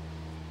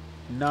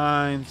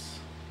 9s,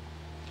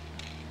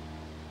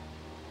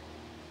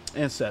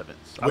 and 7s.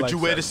 I Would like you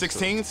wear the 7s,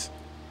 too. 16s?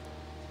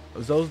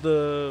 Was those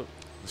the?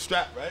 The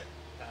strap, right?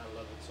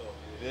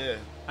 Yeah.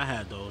 I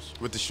had those.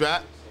 With the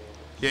strap?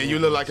 Yeah, you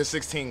look like a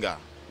 16 guy.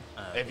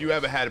 If you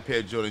ever had a pair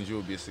of Jordans, you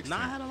would be a 16. Nah,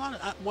 I had a lot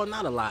of. Well,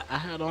 not a lot. I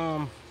had the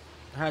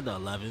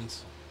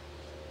 11s.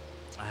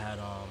 I had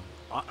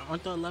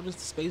aren't the 11s the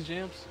Space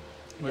Jams?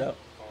 Right? Yep.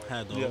 I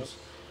had those. Yep.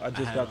 I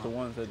just had, got the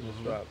ones that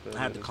just dropped. I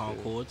had the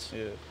Concords.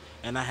 Yeah.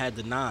 And I had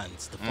the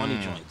 9s, the funny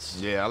joints.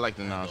 Yeah, I like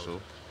the non-show.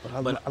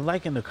 But I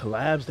liking the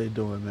collabs they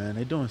doing, man.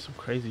 They doing some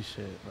crazy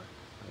shit.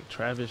 Like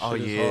Travis Oh,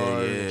 shit yeah, is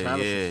hard. yeah,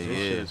 Travis yeah, this yeah.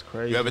 shit is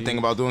crazy. You ever think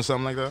about doing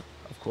something like that?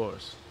 Of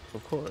course.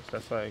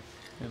 That's like,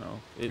 you know,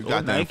 You or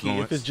got that Nike.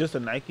 influence. If it's just a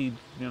Nike,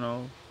 you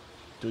know,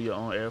 do your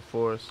own Air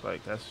Force.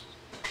 Like that's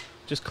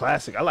just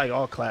classic. I like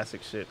all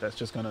classic shit. That's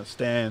just gonna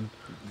stand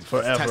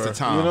forever. Test of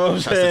time. You know what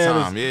I'm Test saying?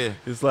 of time, yeah.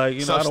 It's like,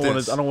 you know,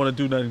 Substance. I don't want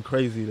to do nothing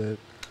crazy that,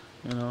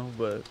 you know,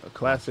 but a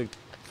classic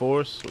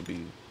Force would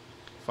be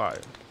fire.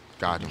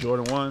 Got him.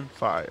 Jordan 1,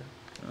 fire.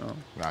 You know,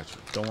 Got you.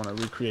 don't want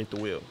to recreate the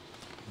wheel.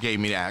 Gave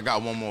me that. I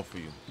got one more for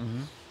you.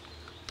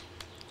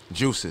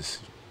 Juices.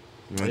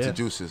 You went Yeah, to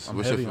juices. I'm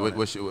What's heavy your on it.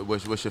 what's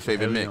your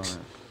favorite Heavy mix? on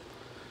it.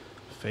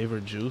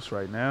 Favorite juice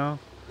right now?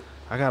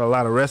 I got a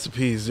lot of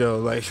recipes, yo.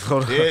 Like,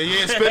 hold on.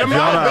 Yeah, spit them Y'all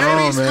out, not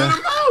baby. on, Spit man.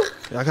 them out.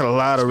 I got a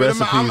lot of Spit 'em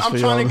recipes out. I'm for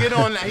trying y'all. to get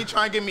on that. He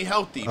trying to get me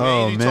healthy, man.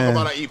 Oh, You man.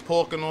 talk about I eat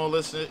pork and all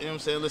this. You know what I'm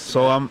saying? Listen.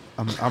 So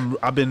man.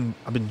 I've been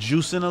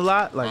juicing a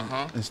lot, like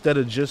instead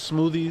of just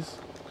smoothies,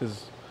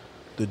 because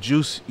the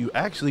juice, you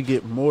actually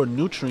get more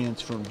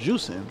nutrients from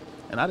juicing,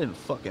 and I didn't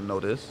fucking know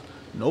this.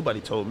 Nobody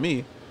told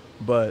me,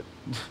 but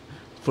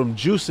from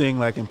juicing,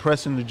 like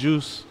impressing the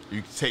juice,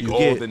 you take you all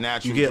get, the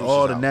natural. you get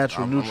all the juices out.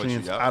 natural I'm with you,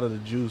 nutrients yup. out of the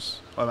juice,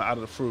 or out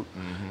of the fruit,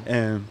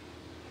 and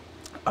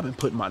I've been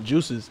putting my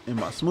juices in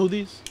my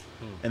smoothies,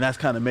 and that's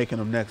kind of making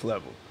them next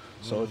level.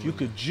 So if you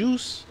could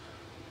juice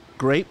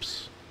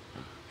grapes,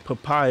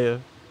 papaya,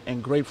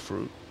 and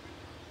grapefruit,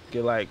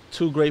 get like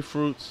 2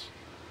 grapefruits,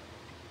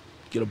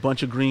 get a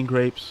bunch of green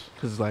grapes,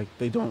 because like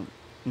you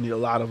need a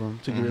lot of them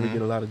to really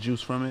get a lot of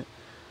juice from it,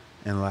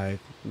 and like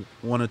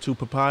 1 or 2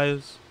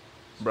 papayas,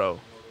 bro,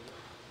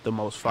 the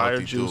most fire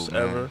Healthy juice dude,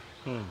 man. ever.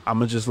 I'm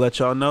gonna just let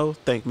y'all know.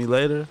 Thank me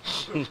later.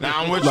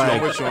 Nah, I'm with you. Like,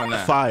 I'm with you on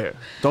that. fire.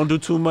 Don't do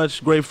too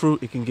much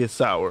grapefruit. It can get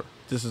sour.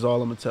 This is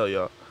all I'm gonna tell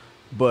y'all.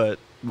 But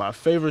my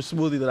favorite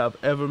smoothie that I've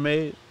ever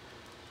made: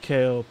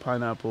 kale,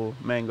 pineapple,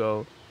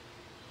 mango,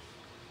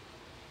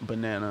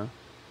 banana.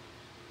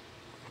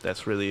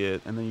 That's really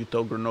it. And then you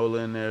throw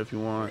granola in there if you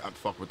want. I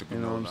fuck with the granola. You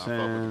know what I'm I fuck with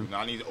saying? the granola.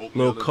 I need oatmeal.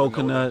 Little with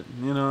coconut.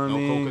 You know what No I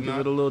mean? coconut? Give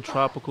it a little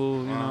tropical.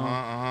 You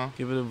know,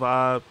 give it a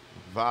vibe.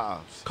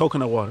 Vibes.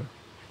 Coconut water.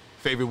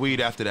 Favorite weed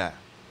after that?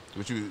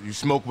 What you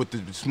smoke with the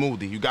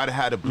smoothie? You gotta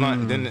have the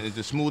blunt. Then the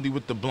smoothie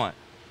with the blunt.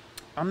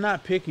 I'm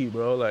not picky,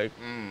 bro. Like,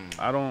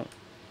 I don't.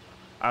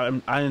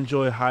 I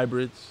enjoy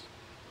hybrids.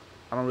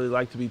 I don't really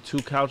like to be too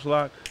couch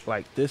locked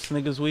like this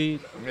nigga's weed.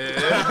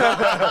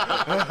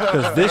 Yeah.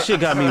 Cause this shit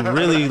got me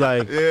really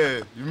like.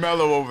 Yeah, you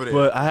mellow over there.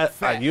 But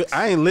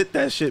I ain't lit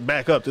that shit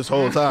back up this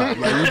whole time.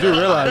 Like, you do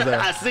realize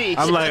that. I see.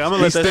 I'm like, I'm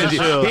gonna let that shit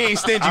chill. He ain't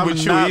stingy I'm with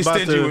you. not He's about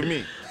stingy to- with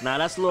me. Nah,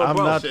 that's little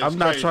bro. I'm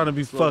not crazy. trying to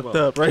be Slow fucked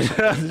bro. up right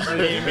now.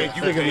 He ain't make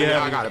you pay.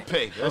 I gotta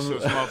pay. That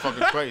shit's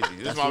motherfucking crazy. This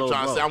is That's what I'm little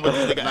trying to bro. say. I'm with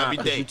this nigga Nah, every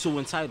 'cause day. you too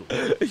entitled.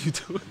 You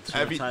do it.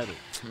 Every Entitled.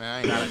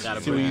 man, I ain't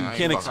Gotta see, bring You it.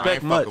 can't I expect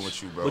ain't much. fucking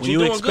with you, bro. When you you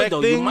doing expect good,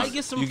 though. You things, might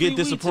get some you free get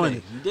weed disappointed.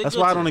 today. You did That's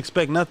good why I don't today.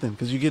 expect nothing,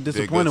 because you get good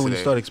disappointed when you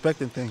today. start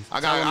expecting things.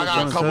 I got a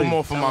trying to couple tell you.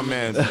 more for my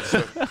man.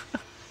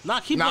 Nah,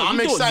 keep Nah, going. I'm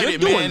You're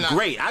excited, doing man.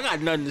 great. I got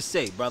nothing to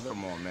say, brother.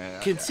 Come on, man.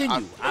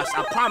 Continue.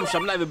 I promise you,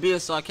 I'm not even being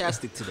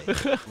sarcastic today.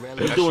 Really,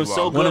 you're Yes, doing you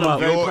so are. good. I'm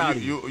very You- proud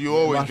of you. You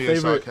always My being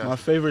favorite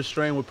sarcastic.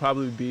 strain would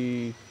probably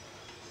be,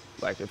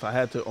 like, if I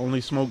had to only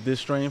smoke this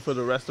strain for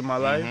the rest of my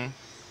life.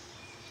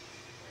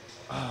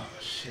 Oh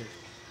shit.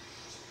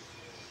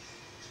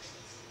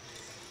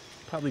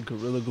 Probably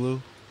Gorilla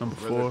Glue number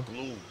 4.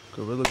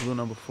 Gorilla Glue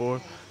number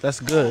 4. That's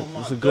good. my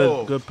It's a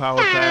dog. good power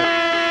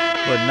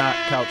pack, but not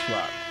couch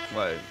lock.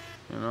 Like,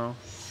 you know.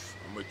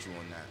 I'm with you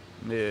on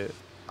that. Yeah.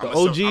 The I'm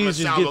OGs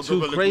just get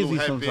too crazy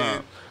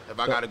sometimes. If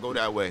I gotta go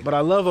that way. But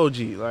I love OG.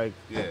 Like,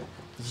 Yeah.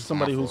 this is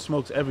somebody who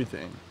smokes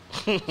everything.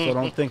 So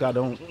don't think I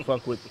don't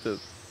fuck with the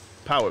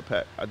power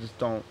pack. I just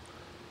don't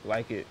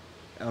like it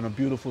on a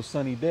beautiful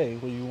sunny day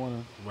where you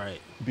want to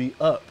be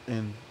up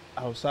and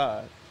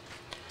outside.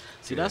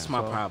 See, that's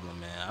my problem,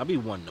 man. I be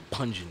wanting the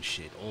pungent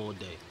shit all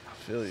day. I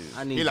feel you.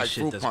 I need He like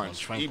shit fruit that's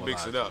punch. gonna He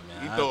mix it up.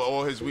 man. He throw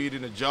all his weed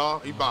in a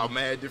jar. He buy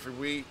mad different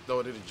weed,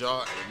 throw it in a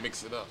jar, and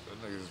mix it up.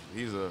 That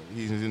nigga's,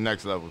 he's the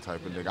next level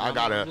type of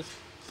nigga.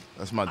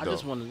 That's my dope. I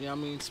just want to, you know what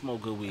I mean,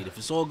 smoke good weed. If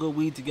it's all good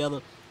weed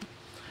together,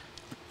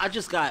 I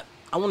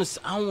don't want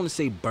to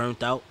say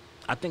burnt out.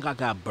 I think I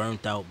got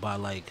burnt out by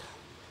like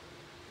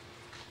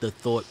the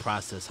thought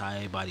process, how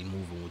everybody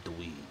moving with the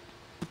weed.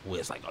 Where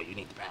it's like, oh, you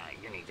need the bag,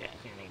 you need that,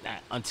 you need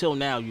that. Until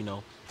now, you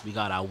know, we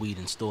got our weed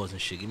in stores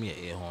and shit. Give me an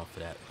air horn for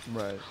that.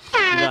 Right.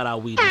 We got our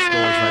weed in stores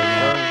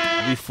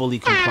right now. We fully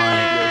compliant.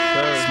 Yes,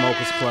 sir.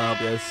 Smokers Club.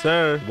 Yes,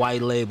 sir.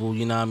 White label,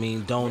 you know what I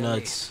mean?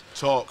 Donuts.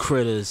 Talk.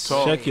 Critters.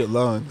 Talk. Check your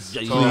lungs.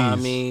 You know what I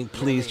mean?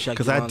 Please check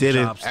your lungs. Because I did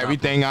job, it. stop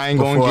Everything it. I ain't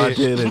Before gonna I get.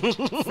 did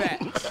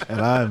it.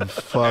 And I'm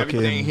fucking.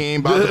 Everything he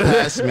ain't about to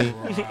pass me.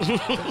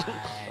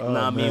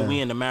 Nah, I mean, man. we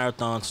in the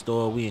Marathon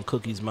store. We in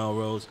Cookies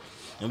Melrose.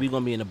 And we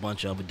gonna be in a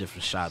bunch of other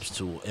different shops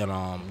too. And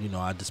you know,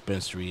 our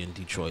dispensary in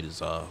Detroit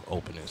is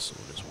opening soon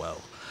as well.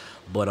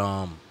 But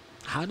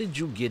how did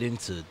you get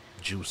into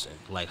juicing?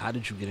 Like, how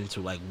did you get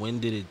into, like, when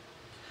did it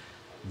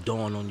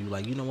dawn on you,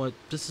 like, you know what,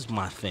 this is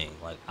my thing,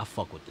 like, I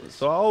fuck with this?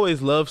 So I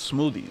always loved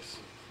smoothies.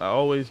 I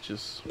always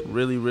just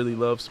really, really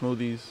love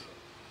smoothies.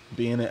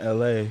 Being in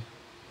LA,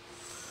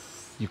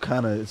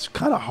 it's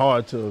kind of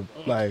hard to,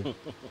 like,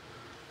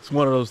 it's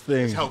one of those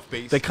things. It's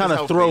health-based. They kind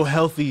of throw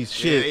healthy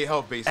shit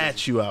health-based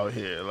at you out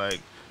here. Like,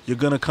 you're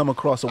going to come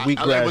across a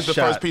wheatgrass was the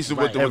shot first piece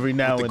with every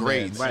now with the and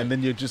grades. then. And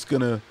then you're just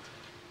going to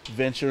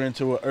venture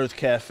into an Earth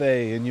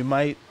Cafe, and you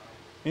might,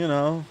 you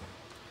know,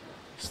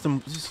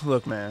 just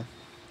look, man.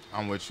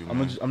 I'm with you,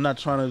 man. I'm not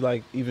trying to,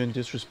 like, even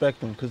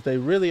disrespect them, because they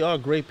really are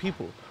great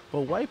people.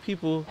 But white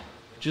people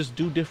just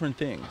do different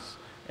things.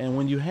 And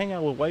when you hang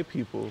out with white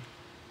people,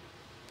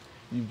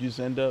 you just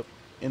end up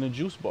in a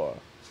juice bar.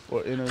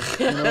 Or in a,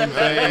 you know what I'm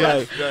saying?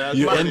 Like,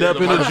 you end up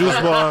in a juice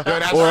bar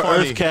or an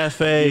Earth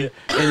Cafe,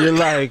 and you're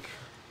like,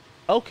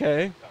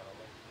 okay,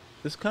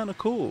 it's kind of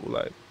cool.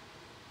 Like,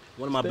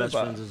 one of my best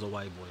friends is a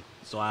white boy,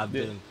 so I've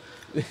been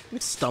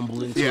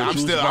stumbling to a I'm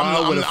juice still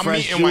bar with a I'm fresh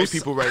meeting juice. white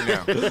people right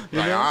now.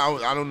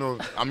 Like, I don't know.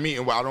 I'm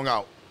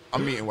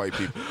meeting white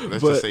people.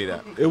 Let's but just say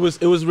that. It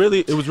was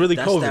really That's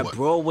COVID. that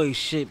Broadway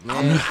shit, man.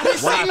 I didn't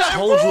say I nothing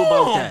told you about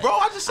wrong, that. bro.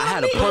 I just said I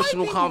had I a meet white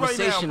personal people right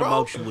conversation now, bro.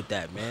 about you with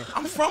that, man.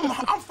 I'm from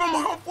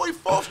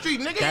 144th Street,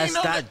 nigga. That's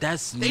ain't no, that.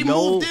 That's they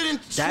no. moved in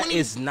That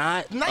is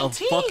not a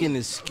 2019. fucking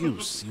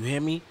excuse. You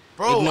hear me?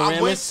 Bro, I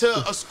went Ignoramus.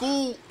 to a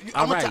school.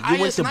 I All went right, to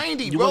you went to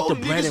IS-90, you bro. went to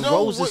Niggas Bread and know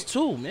Roses what-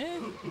 too,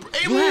 man.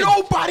 Ain't You had-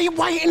 nobody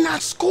white in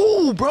that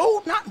school,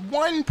 bro. Not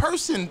one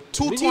person.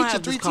 Two We teachers, gonna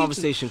have three this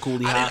conversation, teachers.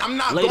 Cooley I didn't- High. I'm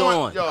not Later going-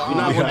 on. Yo, We're not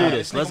oh, gonna do man,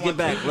 this. this Let's nigga get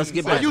back. wants Let's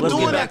get Why back. you Let's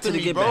doing get that back to to the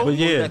me, get bro? back. But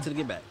yeah. Back to the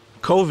get back.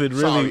 COVID really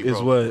Sorry, is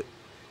bro.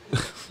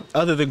 what,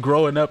 other than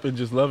growing up and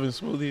just loving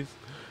smoothies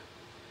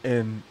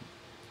and,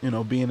 you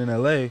know, being in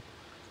LA,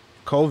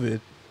 COVID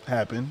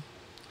happened,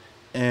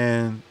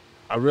 and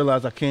I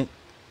realized I can't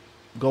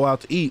go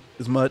out to eat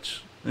as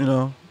much, you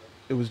know.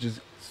 It was just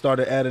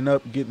started adding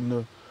up, getting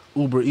the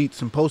Uber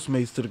Eats and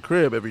Postmates to the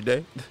crib every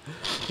day.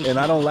 And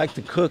I don't like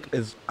to cook I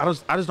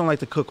just don't like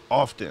to cook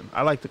often.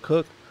 I like to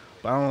cook,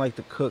 but I don't like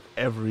to cook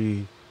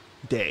every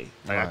day.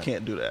 Like, I Right.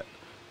 can't do that.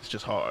 It's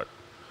just hard.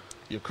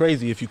 You're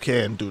crazy if you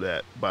can do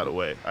that, by the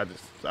way. I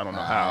don't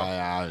know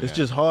how. It's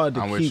just hard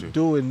to I'm with you. keep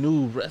doing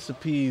new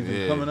recipes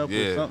and coming up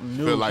with something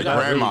new. Feel like You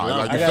gotta grandma. really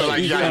Like love you it. feel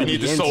like you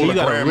need the So soul You of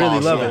gotta grandma. really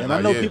or love it. something. And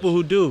I know Like, people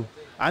who do.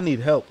 I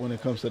need help when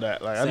it comes to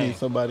that. Like, I Same. need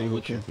somebody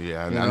who can.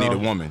 Yeah, you I need a know,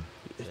 woman.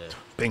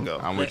 Bingo.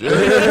 I'm with you.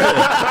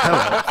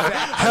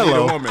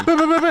 Hello. I need a woman.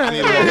 I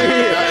need a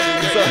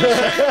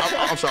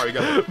woman. I'm sorry, go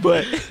ahead.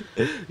 But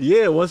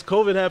yeah, once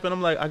COVID happened,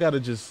 I'm like, I gotta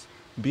just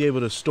be able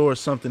to store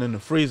something in the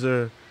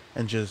freezer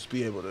and just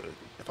be able to,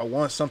 if I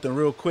want something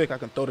real quick, I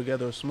can throw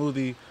together a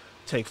smoothie,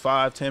 take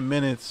 5-10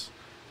 minutes,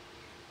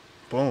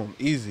 boom,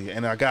 easy.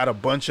 And I got a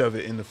bunch of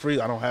it in the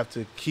freezer. I don't have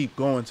to keep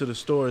going to the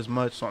store as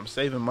much, so I'm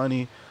saving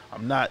money.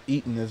 I'm not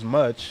eating as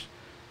much.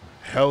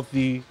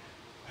 Healthy,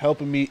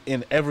 helping me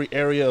in every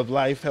area of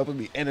life, helping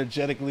me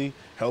energetically,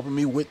 helping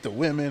me with the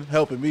women,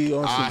 helping me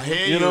on some,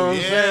 hear you know what I'm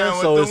you. saying?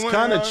 Yeah, So with it's the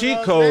kind of women, cheat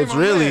hey, codes, my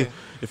really. man.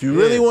 If you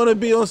really Yeah. want to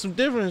be on some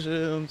different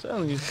shit, I'm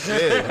telling you.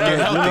 Get healthy. You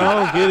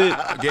know, get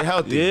it. Get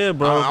healthy. Yeah,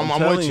 bro. I'm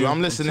telling with you.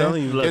 I'm listening.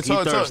 telling you. Look, Yeah, he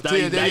talk, thirsty. talk.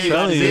 Yeah, Now yeah, you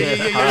telling you.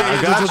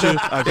 I got you.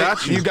 I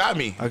got you. You got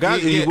me. I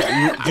got you.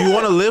 Yeah. Do you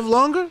want to live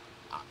longer?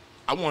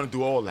 I want to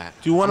do all that.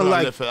 Do you want to, I wanna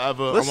like, live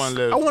forever? I let's- want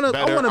to live I wanna-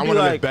 better. I wanna I be want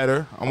to like- live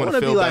better. I want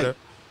to be feel like better.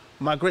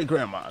 my great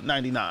grandma,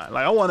 99.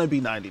 Like, I want to be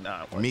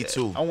 99. one Me day.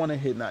 too. I want to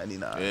hit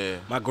 99. Yeah.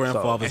 My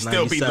grandfather's And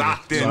still be 97.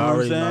 locked in. So I You know what I'm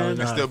already know saying? how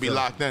And I still be feel.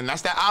 locked in.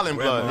 That's that island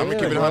blood. I'm Grandma,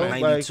 gonna keep it bro. 100.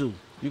 Like, 92.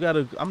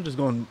 I'm just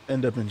gonna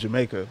end up in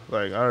Jamaica.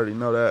 Like I already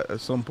know that at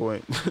some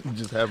point.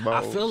 Just have my.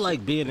 I feel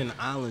like being in the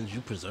islands,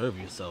 you preserve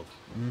yourself.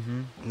 You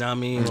know what I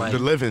mean? Like the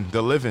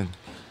living.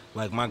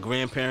 Like my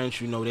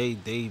grandparents, you know,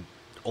 they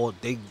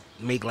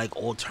make like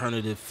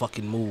alternative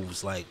fucking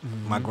moves. Like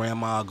my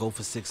grandma go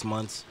for 6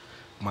 months,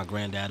 my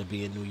granddad will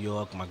be in New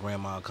York, my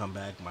grandma will come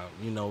back.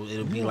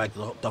 It'll be like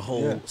the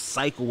whole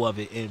cycle of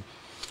it, and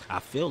I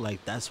feel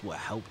like that's what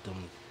helped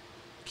them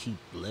keep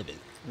living.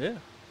 Yeah.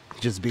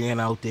 Just being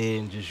out there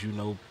and just,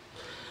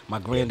 my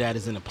granddad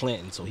is in the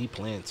planting, so he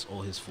plants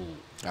all his food.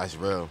 That's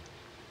real.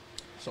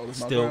 So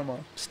does my grandma.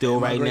 Still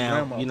And my right now,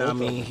 great-grandma, you know what I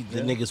both of mean?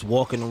 them. The nigga's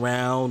walking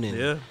around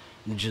and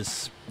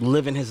just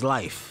living his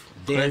life,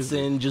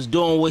 dancing, just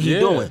doing what he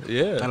doing.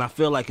 Yeah. And I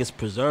feel like it's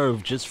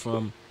preserved just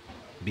from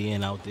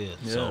being out there.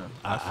 Yeah, So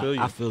I feel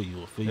you. I feel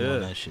you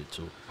on that shit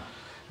too.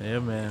 Yeah,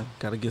 man.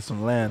 Gotta get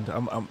some land.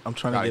 I'm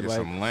trying to get like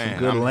some land.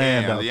 good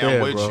land out there,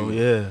 I'm with bro.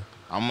 you. Yeah.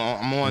 I'm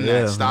on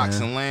Yeah, that stocks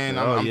man. and land.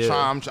 Oh,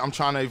 I'm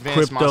trying to advance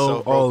Crypto,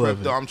 myself, bro. all of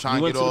Crypto. it. I'm trying You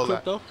to went get to the all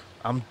that. crypto?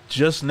 I'm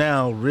just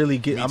now really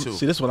getting. Me too.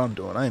 See, this is what I'm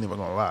doing. I ain't even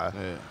gonna lie.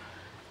 Yeah.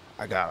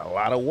 I got a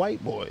lot of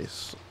white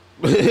boys.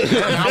 I'm with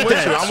you.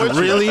 I'm with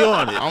you. Really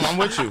on it. I'm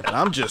with you. And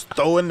I'm just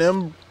throwing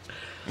them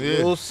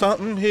little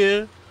something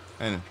here.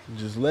 And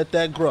Just let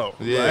that grow.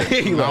 yeah,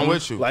 Like, I'm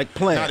with you. Like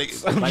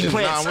plants. Like Just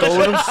plants. throw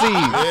them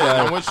seeds.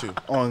 Yeah, I'm with you.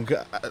 On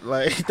God,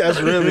 like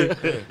that's really,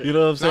 you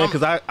know what I'm saying?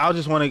 Because I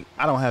just want to.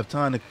 I don't have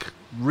time to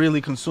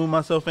really consume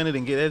myself in it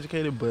and get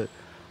educated, but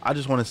I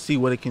just want to see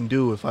what it can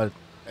do if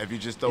If you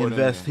just throw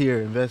invest it in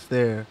here, invest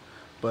there.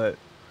 But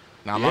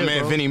now my man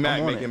bro, Vinnie I'm Mac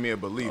on making it. me a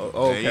believer.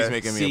 Oh, Yeah, he's okay.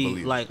 making me a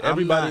believer. Like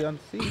everybody on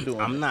scene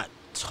doing I'm it. not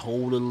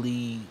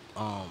totally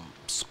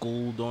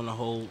schooled on the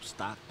whole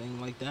stock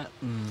thing like that.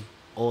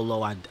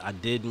 Although I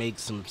did make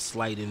some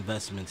slight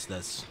investments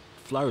that's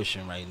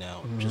flourishing right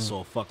now, just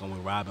all fucking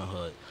with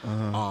Robinhood.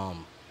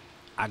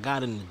 I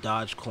got into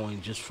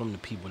Dogecoin just from the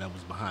people that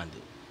was behind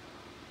it.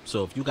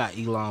 So if you got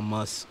Elon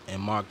Musk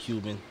and Mark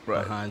Cuban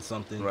behind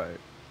something,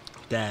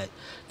 that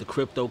the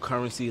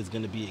cryptocurrency is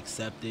going to be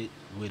accepted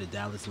where the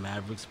Dallas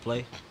Mavericks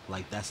play,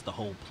 like that's the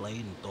whole play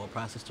and thought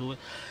process to it.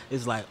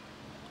 It's like,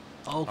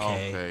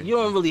 okay, you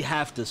don't really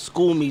have to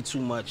school me too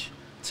much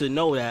to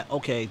know that,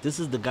 okay, this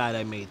is the guy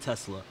that made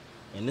Tesla.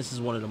 And this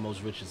is one of the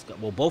most richest.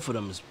 Well, both of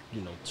them is,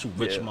 two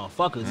rich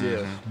motherfuckers.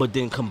 Yeah. But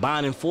then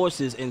combining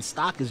forces in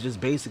stock is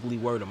just basically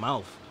word of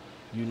mouth.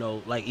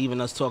 Like even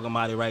us talking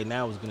about it right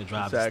now is going to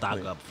drive the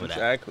stock up for that.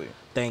 Exactly.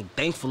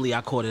 Thankfully, I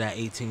caught it at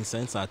 18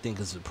 cents. I think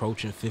it's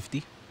approaching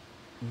 50.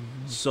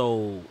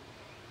 So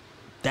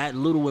that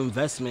little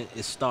investment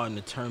is starting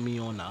to turn me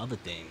on to other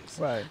things.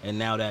 Right. And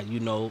now that,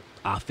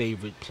 our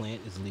favorite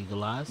plant is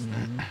legalized,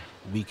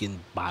 we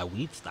can buy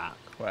wheat stock.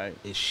 Right.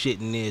 It's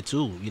shit in there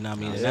too. You know what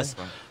I mean? And that's,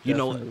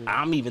 Definitely.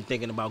 I'm even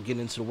thinking about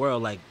getting into the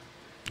world, like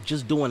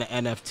just doing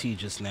an NFT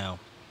just now.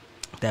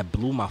 That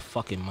blew my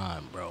fucking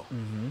mind, bro.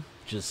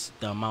 Just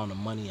the amount of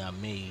money I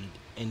made.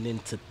 And then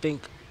to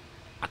think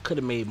I could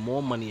have made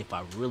more money if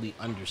I really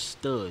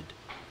understood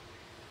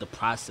the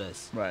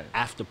process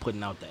after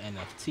putting out the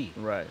NFT.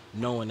 Right.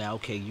 Knowing that,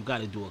 okay, you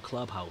got to do a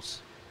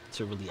clubhouse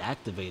to really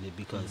activate it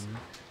because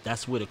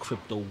that's where the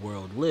crypto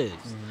world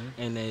lives.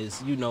 And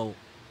there's,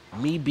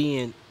 me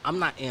being, I'm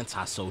not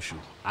antisocial.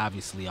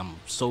 Obviously, I'm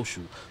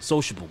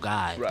sociable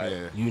guy. Right.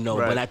 Yeah.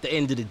 But at the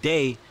end of the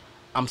day,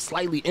 I'm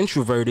slightly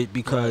introverted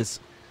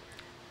because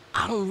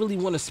I don't really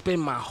want to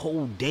spend my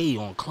whole day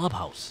on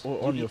Clubhouse.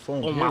 Or on your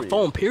phone. On my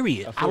phone,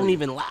 period. I don't you.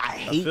 even I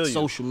hate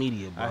social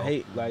media, bro.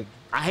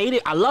 I hate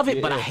it. I love it,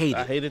 but I hate it.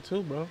 I hate it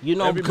too, bro.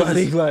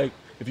 Everybody, like,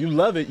 if you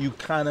love it, you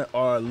kind of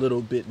are a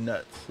little bit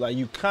nuts. Like,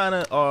 you kind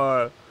of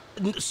are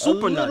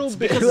super nuts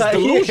bit, because like,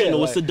 it's delusional.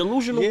 yeah, it's a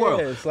delusional yeah,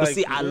 world. it's But like,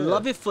 see, I yeah.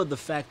 love it for the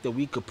fact that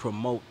we could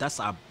promote. That's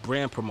our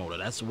brand promoter.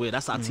 That's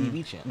our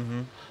TV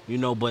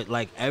channel. But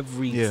like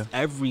every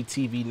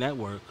TV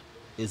network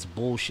is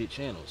bullshit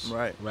channels.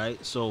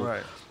 Right. So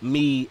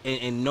me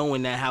and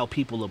knowing that how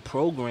people are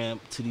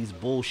programmed to these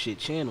bullshit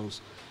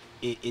channels,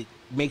 it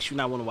makes you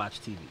not want to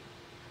watch TV.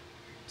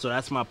 So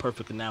that's my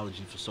perfect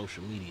analogy for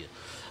social media.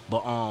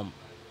 But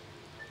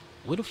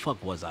where the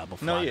fuck was I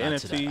before I got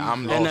to that?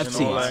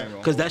 NFTs.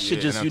 Because that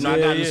shit just, I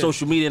got into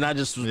social media and I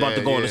just was about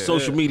to go on a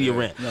social media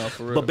rant. No,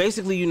 for real. But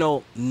basically,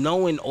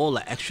 knowing all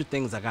the extra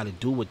things I got to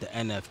do with the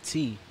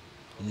NFT,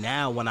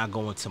 now when I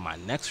go into my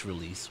next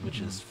release,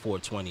 which is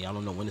 420, I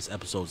don't know when this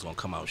episode is going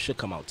to come out. It should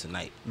come out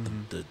tonight,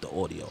 the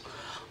audio.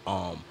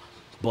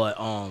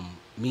 But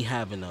me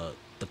having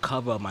the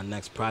cover of my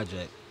next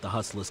project, The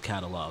Hustler's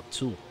Catalog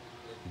 2,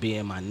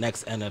 being my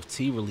next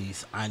NFT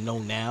release, I know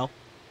now,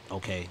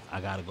 okay,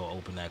 I gotta go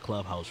open that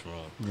clubhouse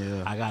room.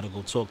 Yeah. I gotta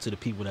go talk to the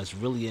people that's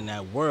really in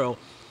that world.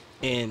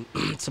 And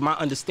to my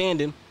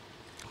understanding,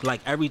 like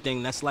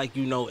everything, that's like,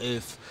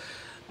 if,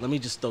 let me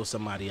just throw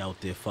somebody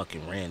out there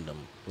fucking random.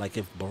 Like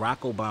if Barack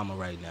Obama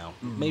right now,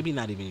 maybe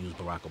not even use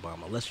Barack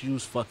Obama. Let's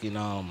use fucking,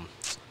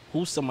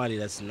 who's somebody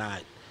that's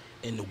not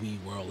in the weed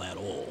world at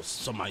all?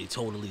 Somebody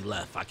totally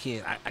left. I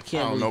can't I don't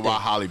really know think. why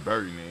Holly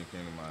Berry name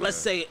came to mind. Let's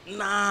say,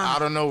 nah. I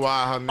don't know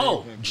why her name.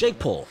 Oh, came to Jake mind.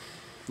 Paul.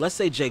 Let's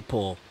say Jake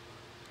Paul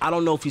I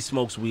don't know if he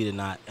smokes weed or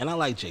not, and I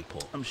like Jake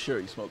Paul. I'm sure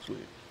he smokes weed.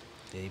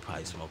 Yeah, he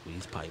probably smokes weed.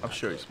 He's probably. I'm not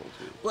sure good. he smokes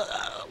weed.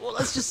 Well,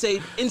 let's just say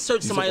insert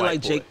He's a somebody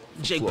white like boy.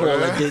 Jake Paul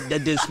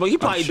that did smoke. He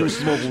probably do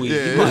smoke weed.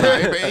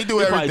 Yeah, he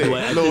do everything.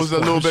 At Knows this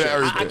a little point. bit of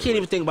everything. I can't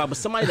even think about it, but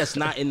somebody that's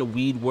not in the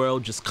weed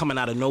world just coming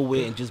out of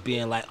nowhere and just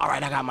being like, all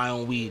right, I got my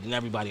own weed and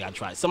everybody I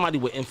try. Somebody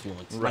with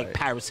influence, like Right.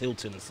 Paris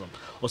Hilton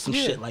or some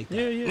shit like that.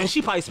 Yeah, yeah. And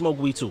she probably smoke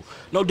weed too.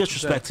 No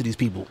disrespect to these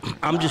people.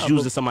 I'm just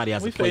using somebody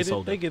as a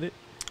placeholder. They get it.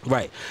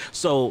 Right.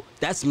 So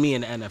that's me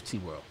in the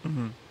NFT world.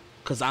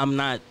 Because I'm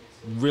not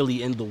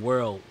really in the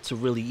world to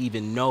really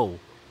even know.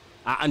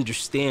 I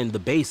understand the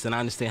base and I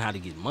understand how to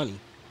get money.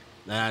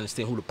 And I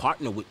understand who to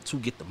partner with to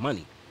get the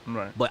money.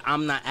 Right. But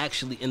I'm not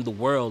actually in the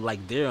world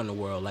like they're in the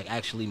world, like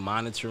actually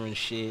monitoring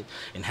shit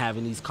and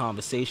having these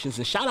conversations.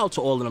 And shout out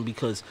to all of them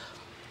because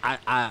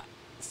I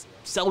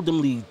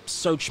seldomly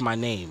search my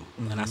name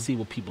and I see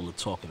what people are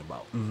talking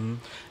about.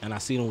 And I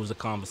see there was a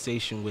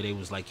conversation where they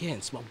was like, yeah,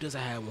 and Smoke Dizza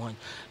had one,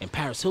 and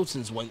Paris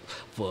Hilton's went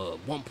for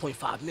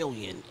 1.5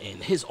 million,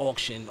 and his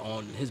auction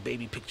on his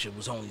baby picture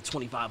was only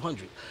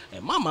 2,500.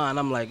 In my mind,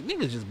 I'm like,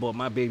 niggas just bought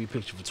my baby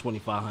picture for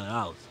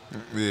 $2,500.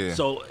 Yeah.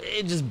 So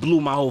it just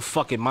blew my whole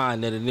fucking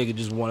mind that a nigga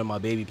just wanted my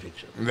baby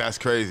picture. That's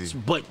crazy.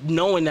 But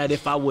knowing that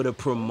if I would have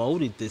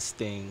promoted this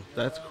thing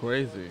That's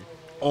crazy.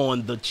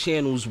 on the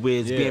channels where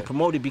it's Yeah. being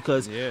promoted,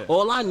 because Yeah.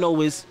 all I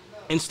know is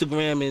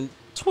Instagram and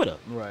Twitter.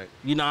 Right.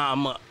 You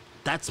know,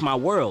 that's my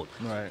world.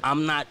 Right.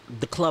 I'm not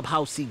the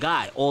clubhousey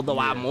guy, although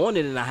Yeah. I'm on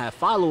it and I have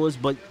followers,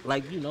 but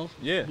like, you know,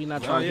 Yeah. we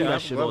not No, trying to do I that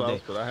have shit all day.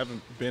 Clubhouse, but I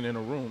haven't been in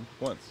a room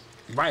once.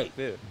 Right.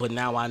 Yeah. But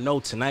now I know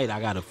tonight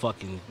I gotta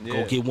fucking go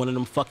Yeah. get one of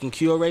them fucking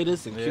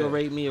curators and Yeah.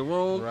 curate me a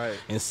room Right.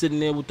 and sit in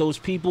there with those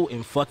people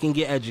and fucking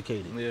get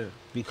educated. Yeah.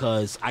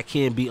 Because I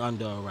can't be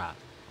under a rock.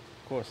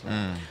 Of course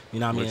not. You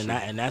know what I mean? With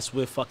And that's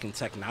where fucking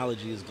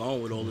technology is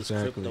going with all this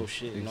Exactly. crypto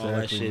shit and all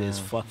that Exactly, shit is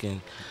man.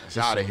 fucking. It's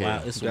outta here.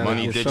 wild- It's Gotta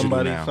Money get digital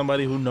somebody, now.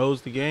 somebody who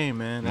knows the game,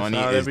 man. That's Money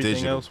how is everything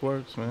digital. else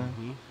works,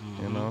 man.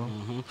 You know.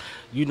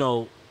 You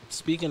know,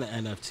 speaking of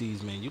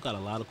NFTs, man, you got a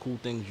lot of cool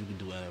things you can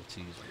do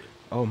NFTs with.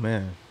 Oh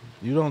man,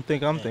 you don't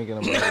think I'm thinking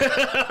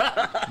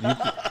about it?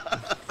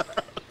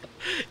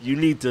 You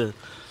need to.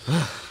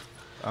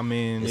 I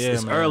mean, It's, yeah,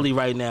 it's man. early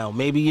right now.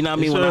 Maybe, you know what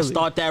I mean? It's When I early.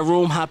 start that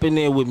room, hop in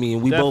there with me,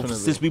 and we both,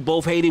 Definitely. since we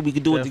both hate it, we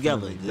can do it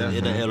together.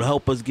 Definitely, It'll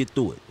help us get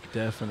through it.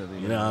 Definitely.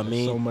 You know what I man.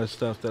 mean? So much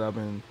stuff that I've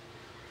been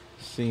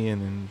seeing,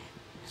 and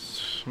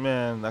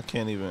man, I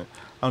can't even.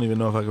 I don't even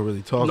know if I can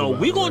really talk. No, about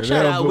we it gonna right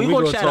chat now, out. but We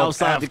gonna chat talk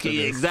outside the after key.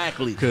 this.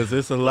 Exactly. Because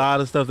there's a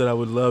lot of stuff that I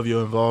would love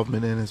your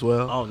involvement in as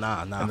well. Oh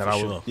nah, and for that I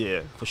sure. would,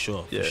 yeah. For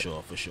sure, Yeah.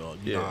 for sure.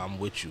 You know, Yeah. I'm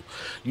with you.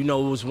 You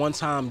know, it was one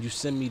time you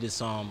sent me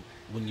this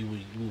when you were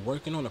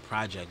working on a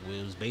project where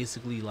it was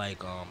basically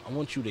like I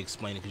want you to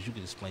explain it because you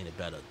can explain it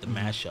better. The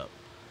mashup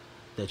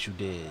that you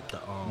did.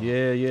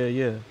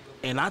 Yeah.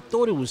 And I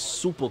thought it was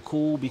super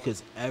cool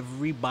because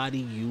everybody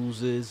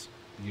uses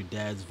your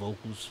dad's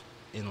vocals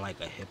in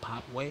like a hip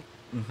hop way.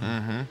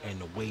 And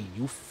the way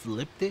you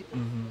flipped it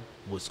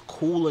was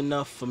cool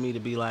enough for me to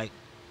be like,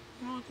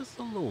 you know, just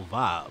a little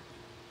vibe.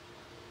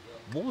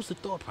 What was the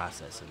thought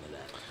process into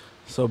that?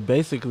 So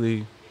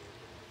basically,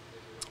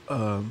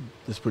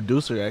 this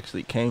producer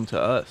actually came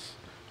to us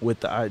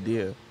with the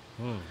idea,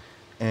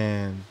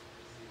 and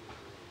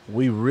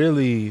we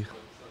really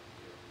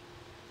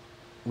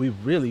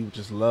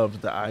just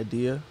loved the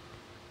idea,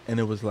 and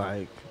it was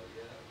like,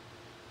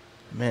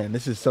 man,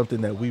 this is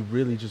something that we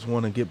really just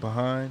want to get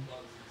behind,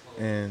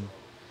 and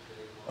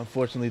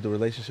unfortunately, the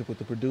relationship with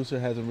the producer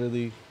isn't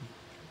really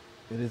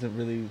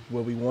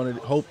what we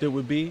hoped it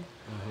would be,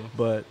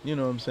 but you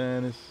know what I'm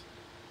saying, it's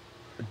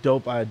a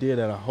dope idea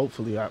that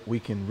hopefully we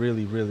can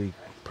really, really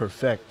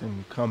perfect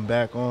and come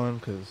back on,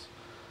 because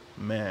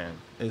man,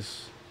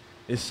 it's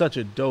such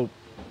a dope,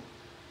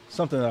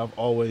 something that I've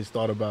always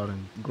thought about,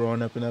 and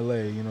growing up in LA,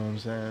 you know what I'm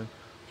saying,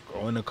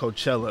 going to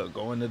Coachella,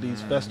 going to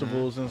these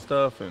festivals and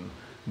stuff, and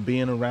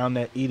being around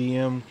that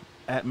EDM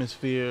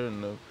atmosphere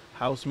and the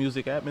house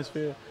music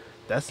atmosphere.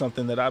 That's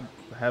something that I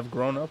have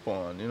grown up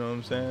on, you know what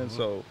I'm saying?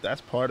 So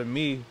that's part of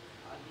me,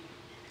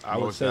 I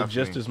would Most say, just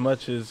definitely. as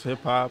much as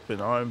hip hop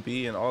and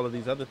R&B and all of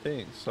these other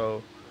things.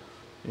 So,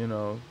 you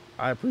know,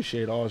 I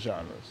appreciate all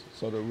genres.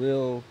 So the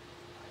real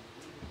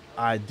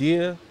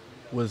idea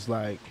was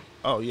like,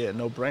 oh yeah,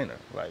 no brainer.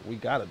 Like, we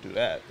gotta do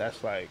that.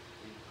 That's like,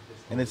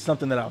 and it's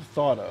something that I've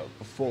thought of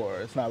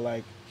before. It's not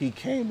like he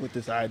came with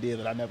this idea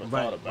that I never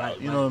thought about.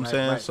 You know what I'm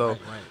saying? So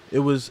it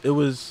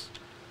was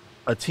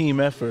a team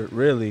effort,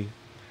 really,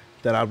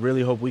 that I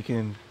really hope we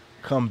can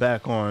come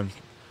back on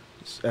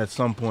at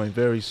some point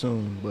very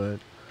soon. But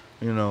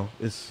you know,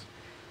 it's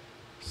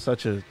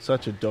such a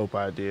dope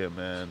idea,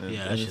 man. And,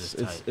 Yeah, that and shit is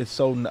tight. it's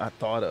so not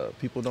thought of.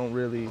 People don't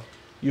really,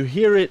 you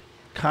hear it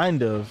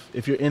kind of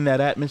if you're in that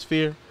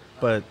atmosphere,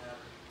 but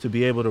to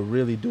be able to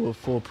really do a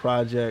full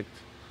project,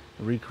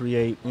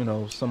 recreate, you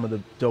know, some of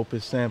the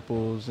dopest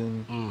samples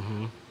and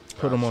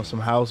put them on some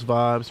house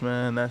vibes,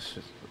 man. That's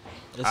just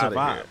It's a outta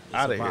vibe. here. It's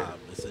Outta a here. vibe.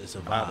 It's a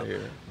Outta vibe.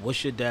 here.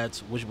 What's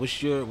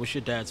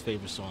your dad's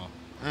favorite song?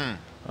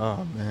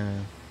 Oh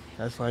man,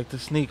 That's like the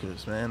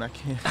sneakers, man. I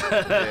can't. Yeah,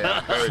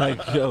 I heard It's it.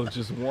 like, yo,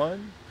 just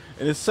one,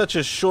 and it's such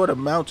a short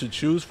amount to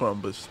choose from,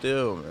 but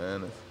still,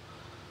 man,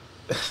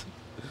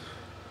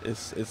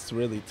 it's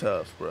really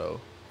tough,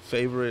 bro.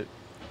 Favorite.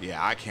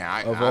 Yeah, I can't.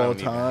 I Of don't all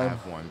even time?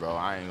 have one, bro.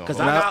 I ain't gonna. Because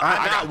hold you.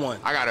 I got one.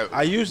 I got it.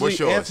 I usually What's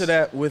yours? answer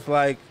that with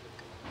like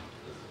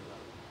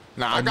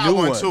Nah, I a got new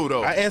one too,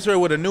 though. I answer it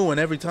with a new one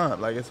every time.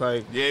 Like it's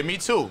like Yeah, me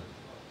too.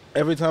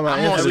 every time I I'm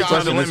on answer the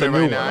sky's the question, it's a limit new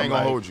right one. now. I I'm ain't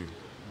gonna like, hold you.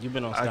 You've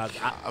been on Scott.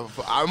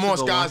 I'm on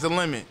sky's the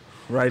limit.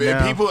 right But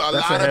now. people, a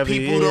that's lot of heavy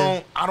people year.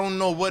 don't. I don't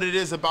know what it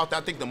is about that.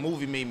 I think the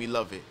movie made me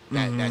love it.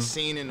 That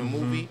scene in the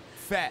movie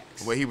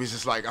Facts. where he was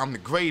just like, "I'm the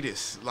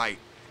greatest," like,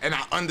 and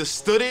I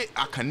understood it.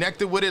 I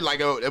connected with it.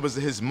 Like it was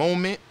his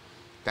moment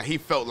that he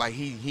felt like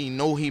he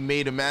know he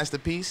made a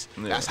masterpiece.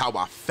 Yeah. That's how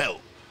I felt.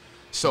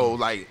 So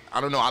like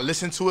I don't know. I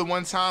listened to it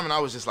one time and I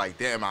was just like,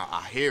 "Damn,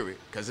 I hear it,"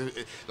 because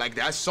like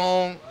that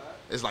song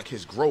is like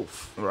his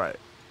growth. Right.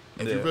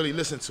 If Yeah. you really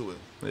listen to it.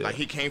 Yeah. Like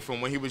he came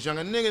from when he was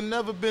younger, nigga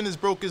never been as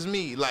broke as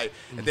me. Like,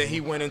 and then he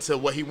went into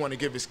what he want to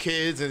give his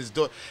kids and his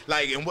daughter.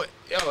 Like, and what,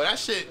 yo, that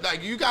shit,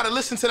 like, you gotta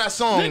listen to that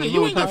song. Nigga, a you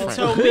little ain't got to different.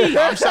 tell me.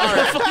 I'm sorry.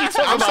 I'm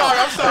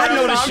sorry. I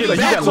know this I'm shit. just You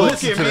gotta talking,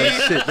 listen to man.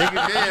 that shit,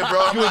 nigga. Yeah,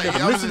 bro. I'm like,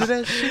 I'm listen to just-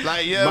 that shit?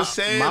 Like, you know what I'm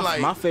saying?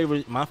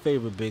 Like, my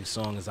favorite big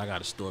song is "I Got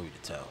a Story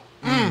to Tell."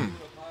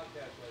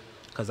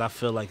 Because I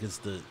feel like it's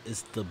the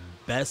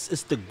best,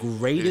 it's the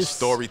greatest his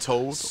story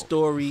told.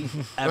 story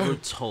ever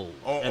told.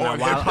 On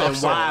and hip-hop why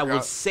song, I yeah.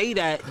 would say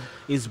that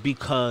is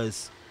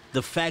because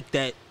the fact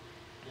that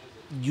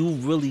you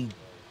really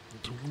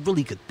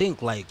could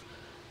think like,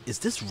 is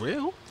this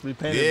real? We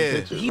painted Yeah. the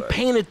picture. He right?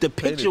 painted the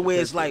Painted picture the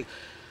where it's picture. like,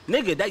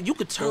 nigga, that you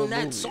could turn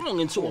that song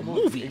into a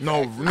movie.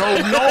 No,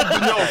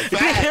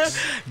 facts.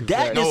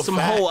 That No is some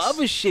whole facts.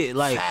 other shit,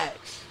 like,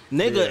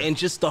 nigga, Yeah. and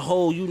just the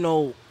whole,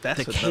 That's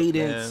the a dope,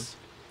 cadence.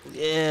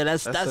 Yeah,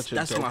 that's such a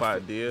dope my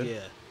idea. Yeah,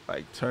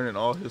 Like turning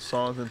all his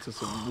songs into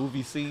some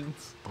movie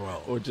scenes,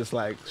 bro. or just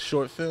like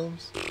short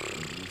films.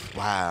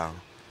 Wow.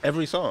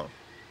 Every song,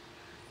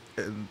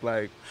 and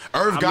like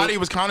Irv I Gotti mean,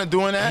 was kind of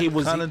doing that. He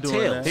was Kinda doing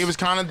Tales. that. He was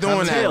kind of doing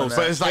that. Tales.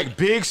 But it's like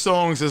big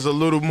songs is a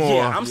little more.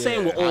 Yeah, I'm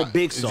saying with all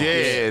big songs.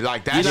 Yeah,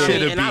 like that You know what I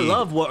shit. mean? And I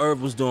love what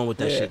Irv was doing with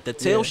that Yeah, shit. The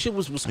tail yeah. shit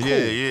was cool. Yeah,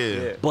 yeah.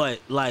 yeah. But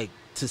like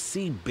to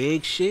see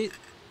big shit,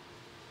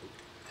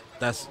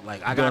 that's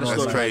like I Going got That's on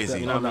to like crazy. that,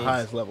 You know on what the I mean?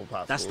 highest level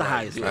possible. That's the right?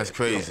 highest. Yeah. That's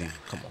crazy.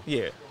 Come on.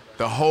 Yeah,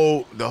 The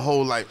whole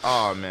like,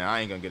 oh man, I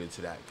ain't gonna get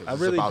into that because I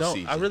it's really about don't.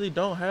 CJ. I really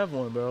don't have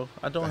one, bro.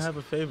 I don't That's- have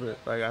a favorite.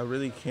 Like I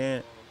really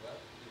can't.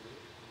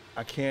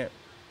 I can't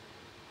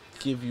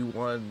give you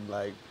one.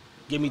 Like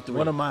Give me three.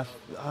 one of my.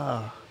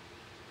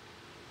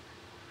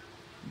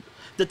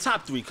 The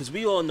top three, because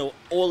we all know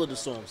all of the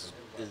songs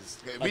is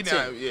we a not,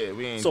 10. yeah,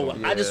 we ain't. So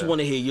doing I just yeah. want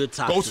to hear your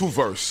top. go three. to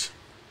verse.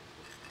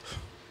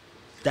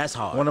 That's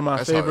hard. One of my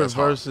That's hard, favorite that's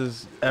hard.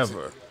 verses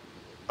ever.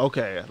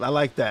 Okay, I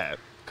like that.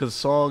 Cause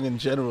song in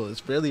general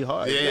is really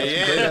hard. Yeah, That's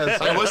yeah. great ass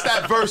Like, what's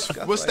that verse?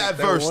 What's like that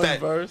verse? one That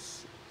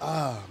verse.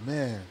 Ah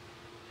man.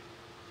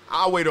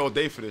 I'll wait all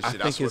day for this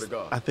shit. I swear it's, to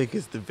God. I think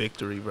it's the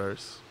victory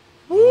verse.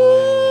 The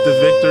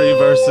victory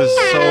verse is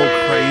so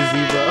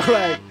crazy, bro.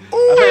 Like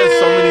I've had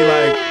so many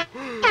like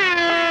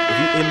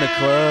if you in the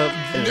club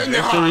and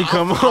victory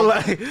come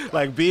on,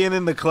 like being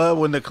in the club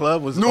when the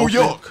club was New open.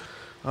 York.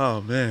 Oh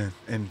man,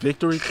 and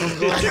victory comes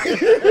on,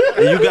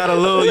 and you got a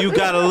little,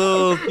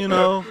 you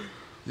know,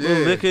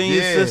 little liquor in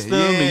your system,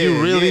 and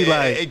you really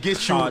like it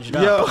gets charged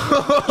you. up.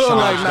 yo,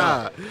 like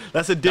nah,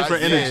 that's a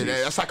different That's, energy.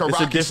 that's like a It's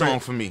Rocky different- song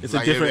for me. It's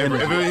Like, a different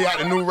if, energy. If we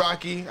had a new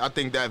Rocky, I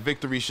think that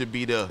victory should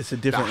be the. It's a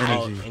different the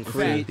energy. And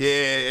Creed. Yeah,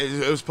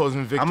 it was supposed to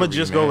be victory. I'm gonna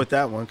just man. go with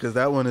that one because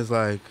that one is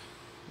like,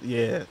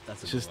 yeah,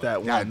 That's a just good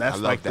that Yeah, one. That's I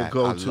love like that. the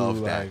go-to. I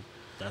love that. Like,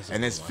 That's a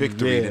And good it's one.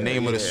 victory, the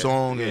name of the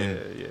song, yeah,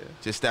 and yeah.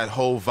 just that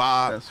whole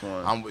vibe. That's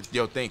one. I'm with,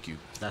 yo, thank you,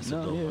 That's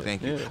No, a good yeah. one.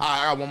 thank you. Yeah. All right,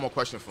 I got one more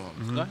question for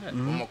him. Go ahead.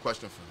 One more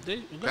question for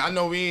him. Go I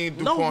know we ain't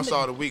do No, porn nigga.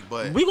 star of the week,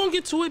 but We gonna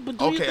get to it, but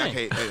do your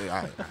okay, thing. okay,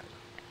 all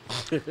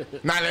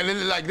right.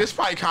 Now, like this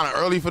probably kind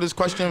of early for this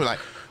question. But like,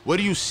 where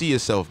do you see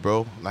yourself,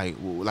 bro? Like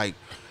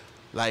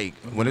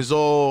when it's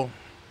all,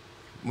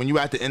 when you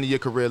at the end of your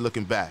career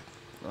looking back,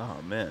 Oh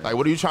man. like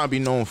what are you trying to be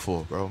known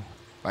for, bro?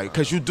 Like,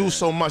 cause you do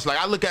so much. Like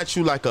I look at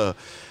you like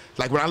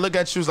when I look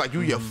at you, it's like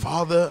you your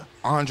father,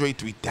 Andre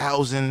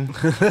 3000.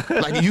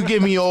 Like you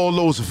give me all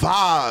those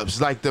vibes,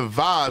 like the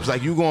vibes,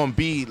 like you gonna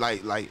be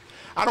like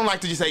I don't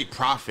like to just say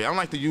prophet. I don't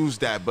like to use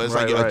that, but it's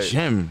Right, like a right.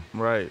 gem.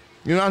 Right.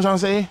 You know what I'm trying to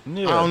say?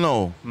 Yeah. I don't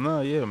know.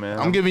 No, yeah, man.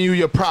 I'm giving you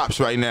your props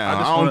right now. I,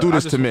 just don't wanna- do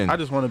this just- to men. I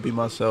just want to be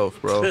myself,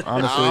 bro.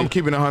 Honestly. I'm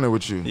keeping 100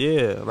 with you.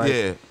 yeah. Like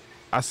yeah,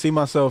 I see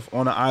myself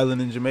on an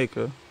island in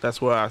Jamaica.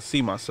 That's where I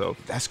see myself.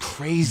 that's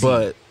crazy.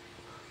 But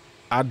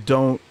I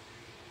don't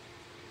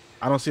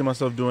see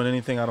myself doing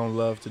anything I don't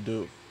love to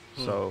do.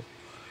 So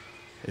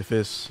if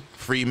it's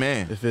free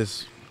man.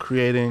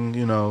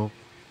 creating,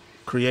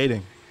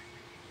 creating,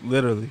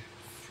 literally,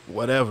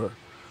 whatever,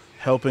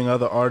 helping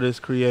other artists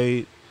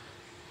create,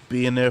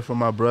 being there for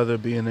my brother,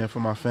 being there for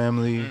my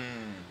family,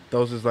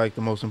 those is like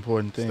the most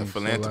important It's things. the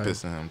So,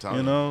 philanthropist like, in him. I'm telling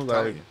you know, I'm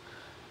telling like you.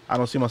 I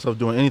don't see myself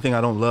doing anything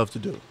I don't love to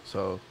do.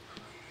 So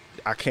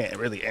I can't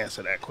really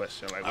answer that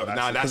question. Like, what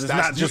nah, it's that's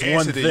not just you one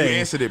answered thing. it. You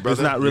answered it,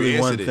 brother. It's not really You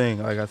one answered it.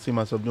 thing. Like, I see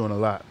myself doing a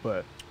lot,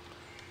 but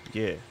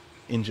yeah,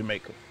 in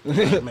Jamaica,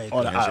 Jamaica.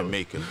 on the In island.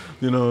 Jamaica.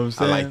 You know what I'm I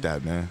saying? like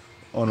that, man.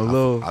 On a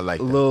little, I like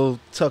that. little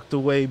tucked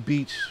away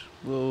beach,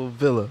 little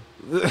villa,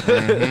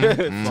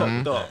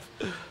 tucked off.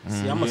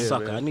 See, I'm a Yeah,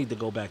 sucker. man. I need to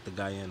go back to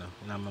Guyana. You know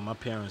what I mean? My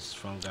parents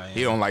from Guyana.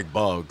 He don't like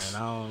bugs.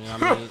 And I don't, you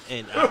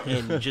know what I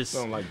mean? And just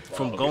Don't like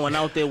from bugs. going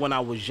out there when I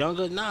was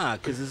younger, nah,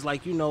 because it's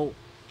like, you know,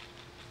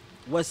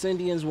 West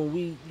Indians, when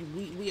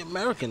we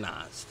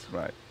Americanized.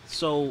 Right.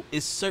 So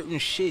it's certain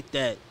shit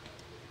that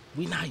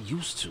we not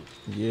used to,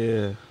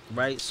 Yeah.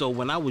 right? So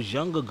when I was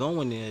younger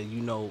going there,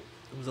 you know,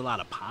 it was a lot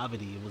of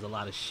poverty. It was a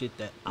lot of shit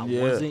that I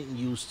Yeah. wasn't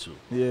used to.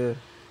 Yeah.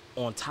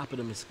 On top of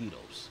the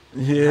mosquitoes.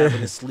 Yeah.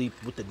 Having to sleep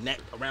with the net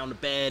around the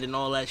bed and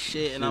all that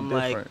shit. And Shit I'm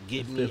different. like, get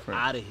It's me different.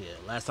 out of here.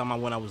 Last time I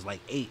went, I was like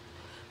 8.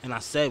 And I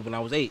said when I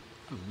was 8,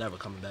 I'm never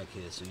coming back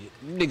here. So you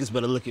niggas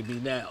better look at me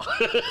now.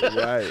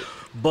 Right.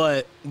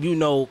 But, you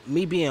know,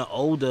 me being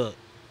older,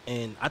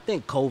 and I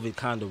think COVID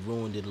kind of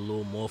ruined it a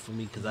little more for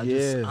me. Because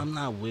I'm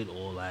not with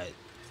all that.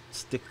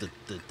 Stick the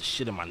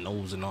shit in my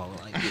nose and all.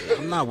 Like,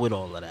 I'm not with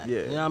all of that.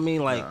 Yeah. You know what I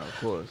mean? Like, Nah, of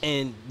course.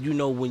 and, you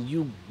know, when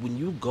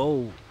you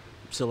go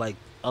to, like,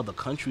 other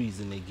countries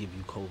and they give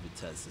you COVID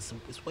tests,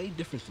 it's way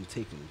different than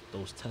taking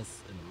those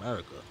tests in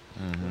America.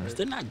 Because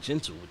they're not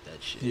gentle with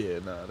that shit. Yeah,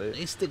 nah.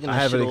 They sticking I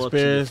that shit haven't all up to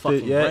your experienced it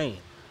fucking yet. brain.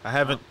 I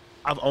haven't.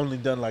 I've only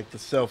done like the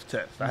self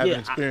test. I haven't Yeah,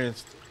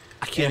 experienced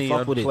I can't any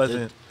fuck with it.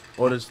 unpleasant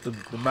or just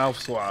the mouth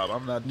swab.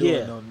 I'm not doing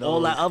Yeah, no nose,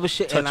 all that other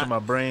shit, and touching my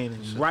brain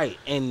and shit. Right,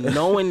 and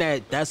knowing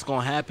that that's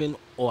gonna happen,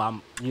 or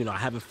I'm, you know, I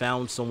haven't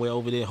found somewhere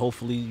over there.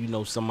 Hopefully, you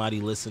know, somebody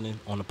listening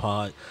on the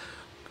pod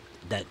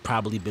that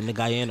probably been to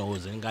Guyana or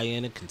is in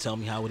Guyana can tell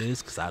me how it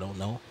is, because I don't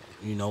know,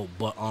 you know.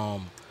 But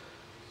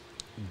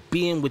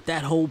being with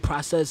that whole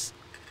process,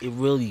 it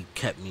really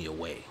kept me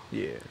away.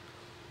 Yeah.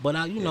 But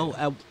I, you know,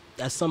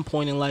 at some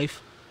point in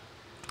life,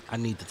 I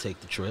need to take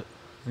the trip.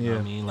 You know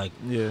what I mean? Like,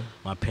 Yeah.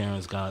 my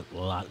parents got a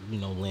lot, you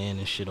know, land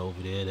and shit over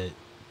there that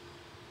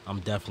I'm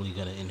definitely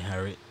gonna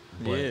inherit.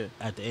 But Yeah.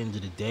 at the end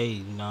of the day,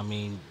 you know what I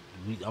mean,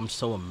 I'm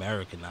so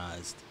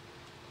Americanized.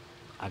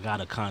 I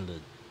gotta kind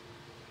of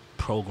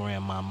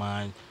reprogram my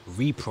mind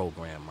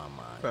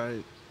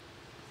Right.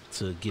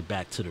 to get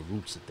back to the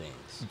roots of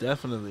things.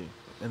 Definitely.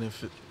 And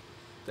if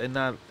they're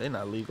not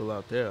legal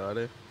out there, are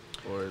they?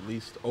 Or at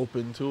least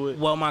open to it?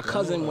 Well, my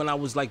cousin, when I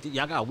was like,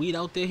 y'all got weed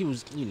out there? He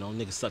was, you know,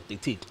 niggas suck their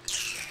teeth.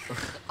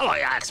 Oh,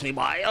 you asked me,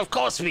 boy. Of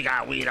course we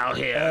got weed out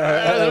here.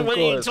 What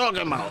are you course.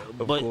 talking about?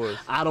 Of But course.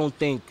 I don't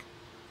think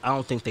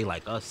they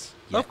like us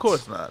yet. Of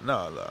course not.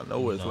 No.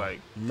 Nowhere's No.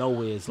 like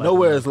Nowhere's like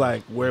nowhere's America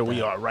like where with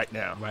we that. are right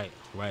now.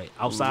 Right.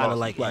 Outside of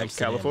like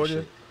Amsterdam and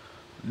California. shit.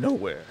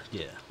 Nowhere.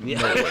 Yeah.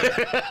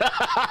 Nowhere.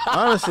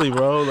 Honestly,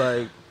 bro,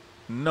 like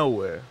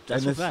nowhere.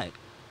 That's And a fact.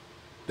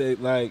 They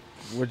like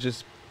we're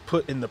just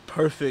put in the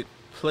perfect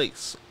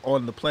place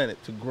on the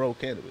planet to grow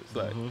cannabis.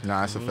 Like,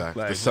 Nah, that's a fact.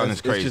 Like, The sun that's-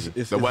 is crazy. it's just-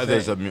 it's the weather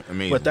is insane.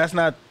 amazing. but that's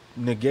not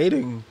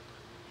negating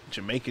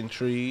Jamaican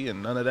tree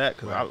and none of that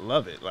because I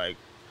love it. Like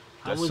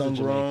How the was the sun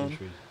Jamaican grown.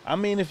 tree? I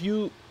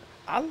mean,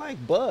 I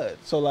like bud,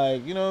 so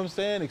like you know what I'm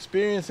saying.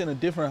 Experiencing a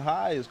different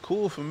high is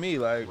cool for me.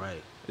 Like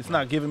Right. it's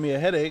not giving me a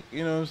headache.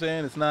 You know what I'm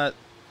saying. It's not,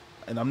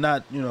 and I'm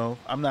not. You know,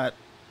 I'm not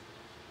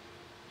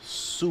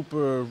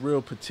super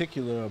real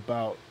particular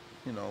about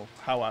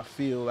how I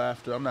feel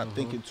after. I'm not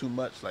thinking too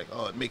much like,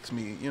 oh, it makes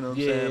me. You know what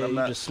I'm saying. Yeah, I'm you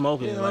not just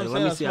smoking. You know Like, what I'm let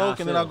saying. me I see how I smoke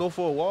and then I feel. go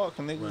for a walk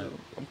and nigga, Right.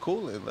 I'm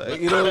cooling.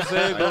 Like you know what I'm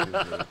saying.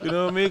 You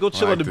know what I mean. Go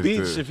chill I on the like this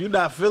beach. too. If you're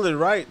not feeling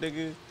right,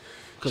 nigga.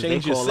 Because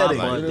Change they your call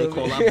setting, our you bud, know they what I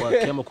call mean? our bud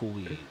chemical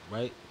weed,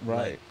 right?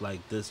 Right.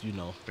 Like this, you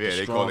know. Yeah, the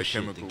they strong call it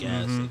shit, chemical. The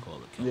gas, they call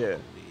it chemical Yeah.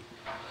 weed.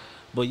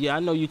 But yeah, I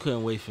know you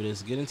couldn't wait for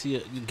this. Get into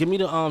your. Give me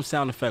the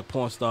sound effect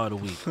porn star of the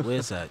week.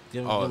 Where's that?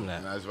 Give Oh, me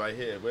that. that's right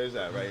here. Where's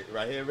that?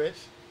 Right here, Rich?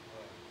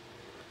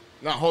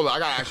 No, hold on. I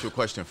gotta ask you a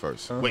question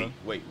first. Wait.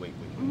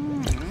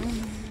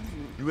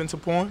 You into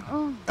porn?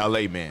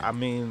 LA man. I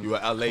mean, You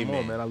a LA come man.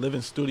 on, man. I live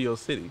in Studio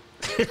City.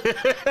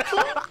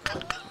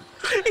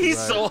 He's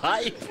so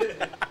hype.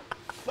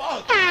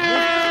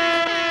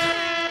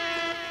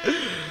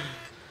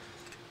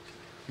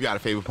 You got a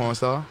favorite porn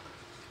star?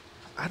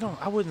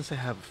 I wouldn't say I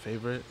have a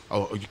favorite.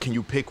 Oh, can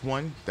you pick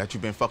one that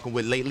you've been fucking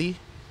with lately?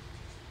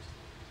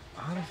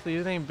 Honestly,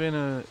 it's been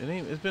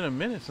a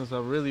minute since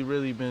I've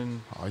really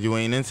been. Oh, you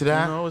ain't into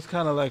that? You know, it's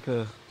kind of like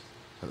a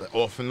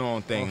Off and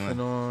on thing. off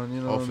and on.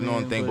 You know, Off what and I on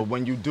mean? thing. But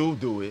when you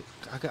do it,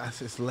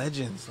 it's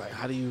legends. Like,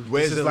 how do you?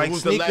 where's this the is like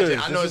who's sneakers. the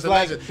legend? I know This it's is the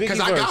like legend. Because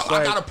Biggieverse,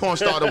 I got a porn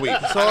star of the week.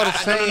 It's all the No,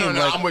 same,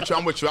 like-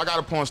 I'm with you. I got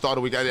a porn star of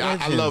the week. I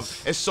love.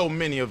 Legends. It's so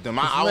many of them.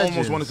 I It's almost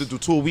legends. wanted to do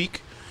 2 a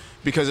week.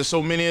 Because there's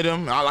so many of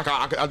them,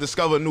 I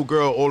discover a new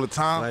girl all the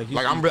time.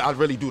 I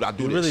really do. I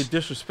do You're this.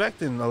 really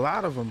disrespecting a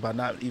lot of them by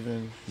not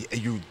even. Yeah,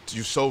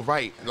 you so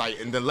right. Like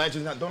in the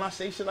legends, don't I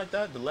say shit like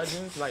that? The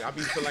legends, like I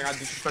be feel like I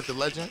disrespect the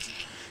legends.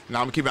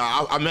 Now I'm keeping.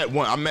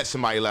 I met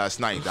somebody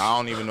last night. I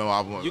don't even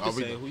know. You can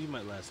say who you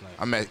met last night.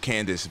 I met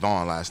Candace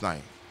Vaughn last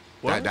night.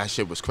 That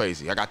shit was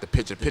crazy. I got the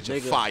picture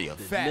fire.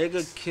 The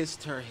nigga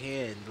kissed her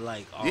hand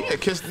like Yeah,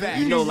 kissed the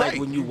you know, like right.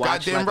 when you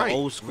watch Goddamn like right. an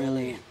old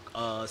school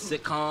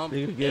sitcom,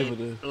 Nigga gave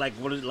it like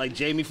what is like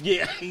Jamie?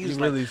 Yeah, He he's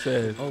really like,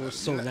 said. oh, it's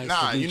so nice.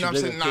 Nah, to meet you know what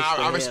I'm saying? Nigga Nah, kissed her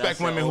I hand. respect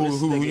said, women oh, this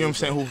who you know nigga what I'm is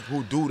saying,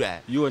 who do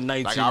that. You in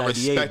Like, 1998. I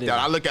respect that.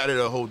 nigga. I look at it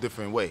a whole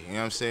different way. You know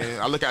what I'm saying?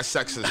 I look at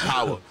sex as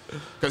power.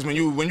 Because when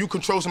you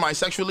control somebody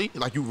sexually,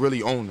 like, you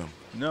really own them.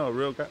 No,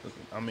 real guy.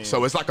 I mean,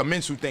 So it's like a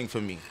mental thing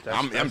for me.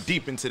 I'm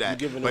deep into that.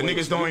 You giving But away-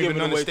 niggas don't you even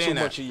giving away understand too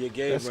that. much of your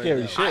game That's right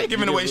scary now. shit. I ain't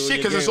giving You away giving shit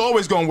your because it's game.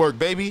 always gonna work,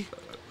 baby.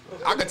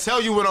 I can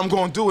tell you what I'm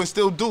gonna do and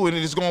still do it,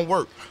 and it's gonna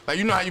work. Like,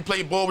 you know how you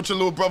play ball with your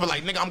little brother,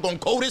 like, nigga, I'm gonna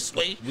go this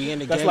way. We in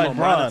the that's game like on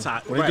Bron.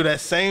 monetize. When he do that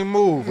same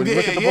move, when you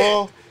look at the Yeah,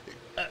 ball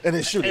and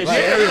then shoot it. Yeah, Like,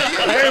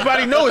 yeah,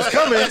 everybody know it's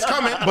coming. It's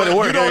coming, but it you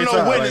worked don't every know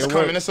time. when Like, it's it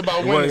coming. worked. It's about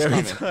It when worked it's every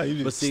coming. time. You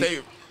But just see, Stay.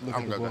 look I'm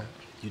at the good. ball.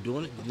 you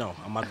doing it? No,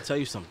 I'm about to tell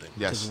you something.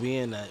 Yes. Because we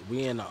in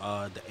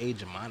the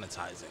age of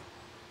monetizing,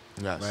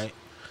 Yes. right?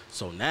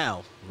 So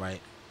now, right,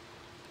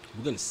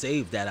 we're gonna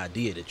save that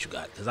idea that you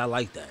got, because I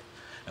like that.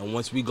 And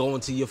once we go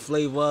into your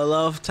flavor of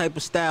love type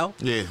of style,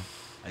 Yeah.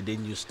 and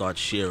then you start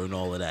sharing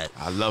all of that.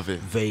 I love it.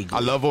 Vaguely. I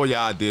love all your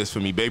ideas for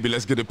me, baby.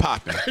 Let's get it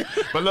popping.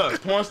 But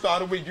look, porn star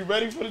of the week. You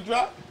ready for the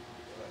drop?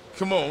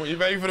 Come on, you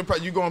ready for the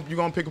you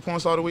going pick a porn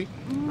star of the week?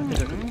 I think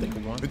I can think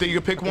of one. You think you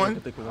can pick one?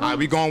 can think of All one. right,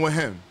 we going with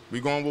him. We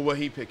going with what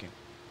he picking.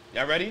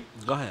 Y'all ready?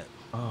 Go ahead.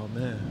 Oh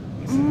man.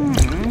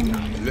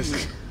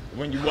 Listen,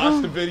 when you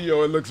watch the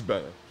video, it looks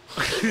better.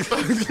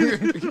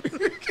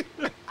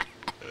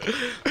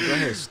 Go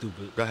ahead,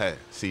 stupid. Go ahead,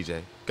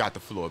 CJ. Got the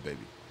floor, baby.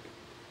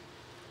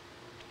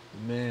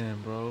 Man,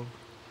 bro.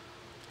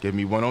 Give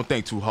me one. Don't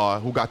think too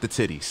hard. Who got the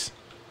titties?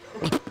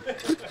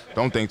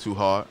 Don't think too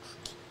hard.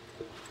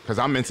 Cause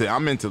I'm into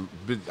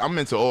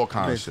all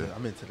kinds of shit.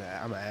 I'm into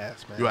that. I'm an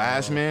ass man. You an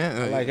ass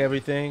man? I like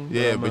everything.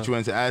 Yeah, I'm but you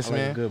into ass I like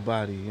man? a good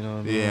body, you know what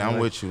I mean? Yeah, I'm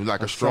like, with you.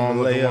 Like a something strong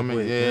to lay looking up woman.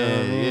 with, you Yeah, know what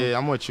I mean? yeah,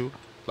 I'm with you.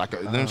 Like, you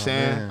know what I'm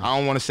saying? man. I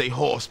don't want to say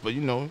horse, but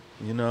you know,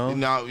 You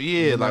know?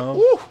 yeah, like, know?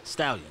 woo.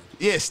 Stallion.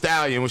 Yeah,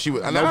 stallion. When she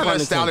was, No not pun a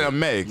stallion, I'm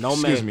intended. Meg. No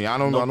Excuse Meg. me, I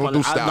don't No do pun- I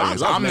love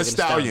stallions. Meg I'm the and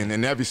stallion Stallion.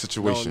 in every No,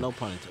 situation. no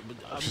pun intended.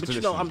 But you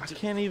Listen. know, I'm I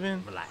can't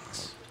even.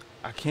 relax.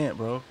 I can't,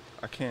 bro.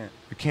 I can't.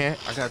 You can't.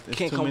 I got it's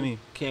Can't too come. many.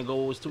 Can't go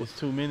always too. It's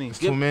too many. It's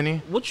too many.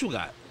 What you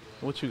got?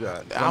 What you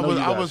got? I know was.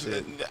 you I got was.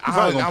 shit. You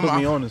probably gonna put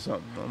me I'm- on to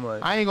something. I'm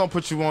like, I ain't gonna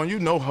put you on. You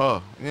know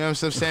her. You know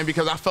what I'm saying?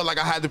 Because I felt like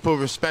I had to put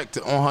respect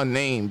on her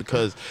name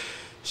because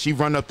she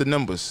run up the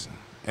numbers,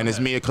 and it's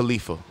Mia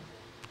Khalifa,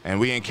 and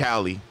we in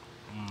Cali,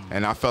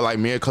 and I felt like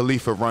Mia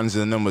Khalifa runs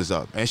the numbers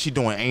up, and she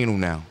doing anal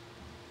now.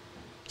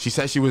 She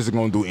said she wasn't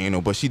gonna do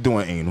anal, but she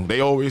doing anal.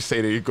 They always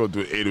say they gonna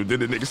do anal, then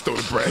the niggas throw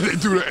the bread. They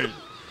do the anal.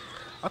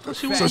 I thought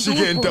she So wasn't she doing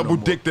getting porn no double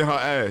more. dicked in her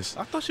ass.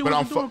 I thought she But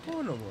wasn't I'm doing fu-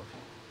 porn no more.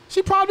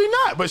 She probably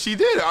not, but she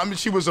did. I mean,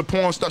 she was a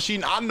porn star.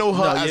 I know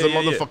her No, as yeah, a yeah,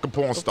 yeah. motherfucking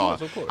porn star.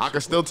 Of course. I can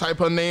still type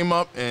her name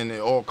up and it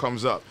all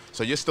comes up.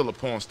 So you're still a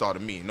porn star to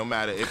me, no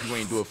matter if you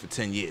ain't do it for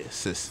 10 years,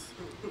 sis.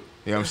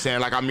 You know what I'm saying?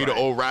 Like I meet an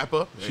old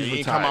rapper. She's He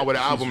ain't come out with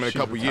an retired. album in a She's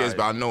couple years, retired.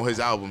 but I know his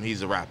album.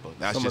 He's a rapper.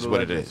 That's Some of just the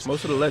what it legends- is.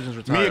 Most of the legends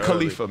retired. Mia early.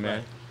 Khalifa,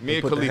 man. They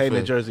Mia put the Khalifa.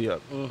 Hayden jersey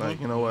up.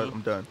 Like, you know what?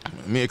 I'm done.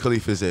 Mia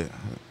Khalifa's it.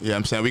 You know what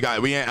I'm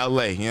saying? We in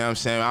LA. You know what I'm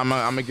saying? I'm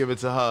gonna give it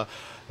to her.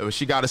 But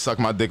she gotta suck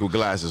my dick with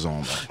glasses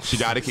on, bro. She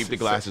gotta keep the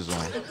glasses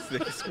on.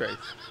 It's crazy.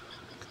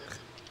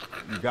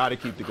 You gotta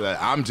keep the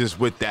glasses. I'm just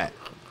with that.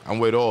 I'm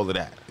with all of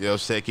that. You know what I'm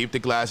saying? Keep the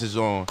glasses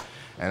on,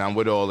 and I'm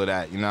with all of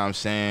that. You know what I'm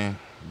saying?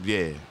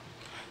 Yeah.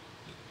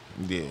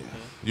 Yeah.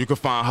 You can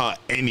find her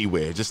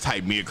anywhere. Just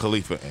type Mia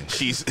Khalifa in.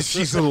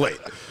 She's a lit.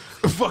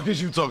 The fuck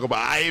is you talking about?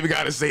 I ain't even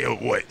gotta say her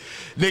what.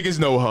 Niggas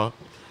know her.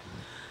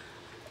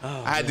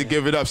 I had to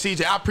give it up.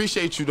 CJ, I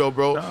appreciate you though,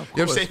 bro. Nah, of You know what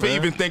I'm course, saying? For man.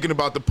 even thinking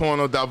about the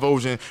porno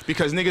divulsion,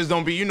 because niggas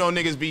don't be, you know,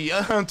 niggas be,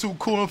 I'm too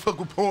cool and fuck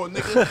with porn,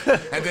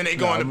 nigga. And then they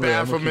go Nah, in the I'm real.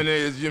 bathroom I'ma and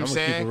keep- it's, you know what I'm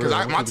I'ma keep saying? it Because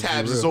real. I'ma my keep it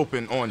tabs real. is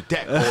open on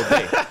deck all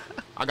day.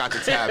 I got the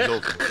tabs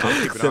open.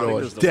 I'll keep it Said on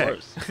on deck. deck.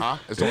 Huh?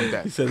 It's on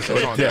deck. He said it's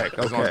It's on on deck.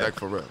 deck. It's on Okay. deck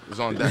for real. It's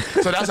on deck.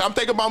 So that's, I'm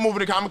thinking about moving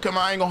to Comic Con.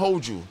 I ain't gonna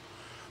hold you.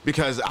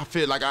 Because I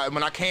feel like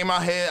when I came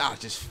out here, I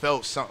just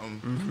felt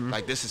something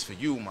like this is for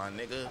you, my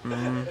nigga.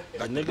 Like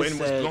the nigga wind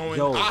was said, blowing.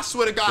 yo, I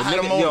swear to God, The I had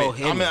a nigga- moment. Yo,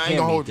 hear me, I ain't hear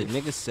gonna me. hold The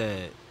you. nigga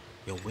said,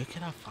 yo, where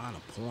can I find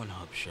a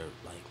Pornhub shirt?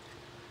 Like,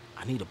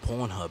 I need a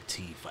Pornhub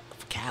tee for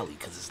Cali,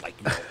 because it's like,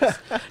 you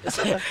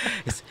know,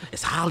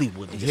 it's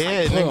Hollywood. It's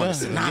Yeah, like porn. It's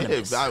nigga.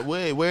 synonymous.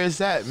 Yeah, where is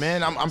that,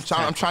 man? I'm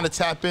trying to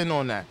tap in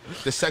on that,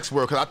 the sex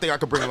world, because I think I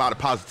could bring a lot of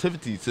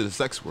positivity to the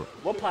sex world.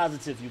 What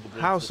positive you could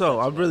bring How to the so?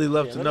 sex I'd really world?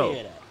 love Yeah, to let me know.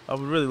 hear that. I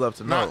would really love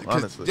to Nah, know, 'cause,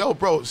 honestly. yo,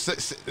 bro,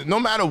 no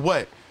matter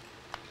what,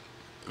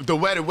 the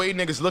way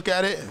niggas look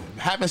at it,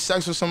 having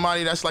sex with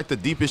somebody, that's like the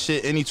deepest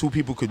shit any two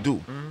people could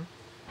do.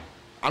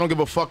 I don't give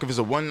a fuck if it's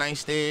a one-night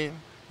stand.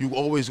 You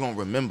always gonna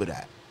remember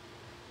that.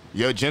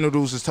 Your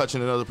genitals is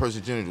touching another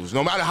person's genitals.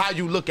 No matter how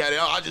you look at it,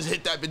 oh, I just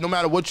hit that, but no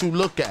matter what you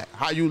look at,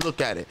 how you look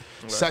at it,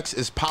 sex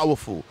is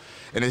powerful,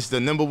 and it's the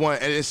number one,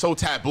 and it's so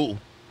taboo,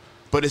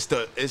 but it's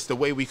the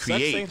way we Sex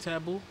create. ain't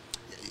taboo.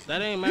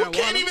 That ain't marijuana. You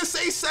can't even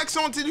say sex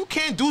on TV. You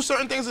can't do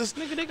certain things.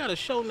 Nigga, they got a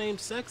show named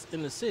Sex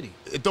in the City.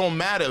 It don't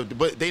matter,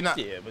 but they not.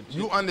 Yeah, but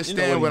you you understand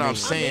know what what I'm you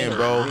saying, mean.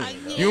 bro.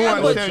 Yeah, You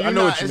understand? I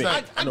know what you it's mean.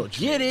 like- I know what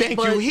you Get it, Thank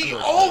but you. He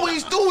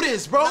always do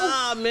this, bro.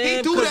 Nah, man,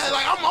 He do 'cause- that.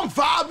 Like I'm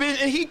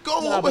vibing, and he go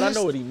Nah, over but I his.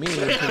 know what he means.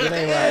 'Cause it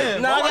ain't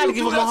like, Nah, I Why gotta you give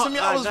do him a that hard to me?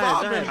 I was vibing,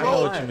 I bro.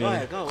 know what you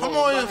mean. Come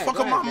on and fuck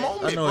up my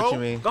moment, I know bro. what you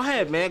mean. Go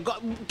ahead, man. Go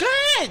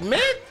ahead, man.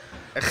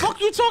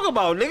 Fuck you talking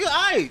about, nigga.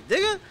 Alright,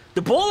 nigga.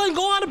 The ball ain't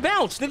go out of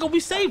bounds, nigga. We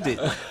saved it.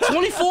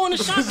 24 in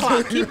the shot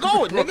clock. Keep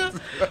going, nigga.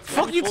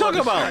 Fuck you talking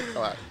about? You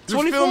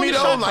 24 feel in me the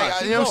though? shot Like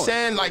clock. you Keep know what I'm going.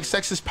 saying? Like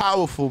sex is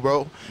powerful,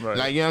 bro. Right.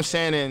 Like you know what I'm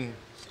saying? And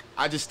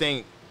I just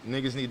think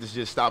niggas need to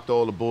just stop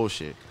all the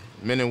bullshit.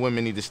 Men and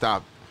women need to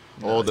stop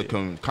all the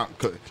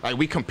like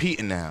we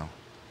competing now.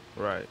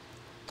 right.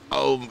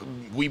 Oh,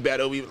 we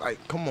better. We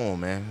like, come on,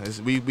 man.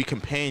 We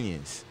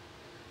companions.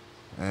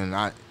 And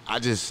I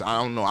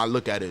don't know. I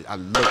look at it.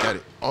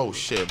 Oh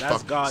shit. That's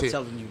fuck. God See,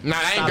 telling you. Nah,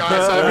 that ain't Stop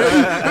God telling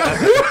me.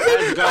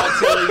 That's God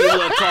telling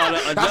you, Carter.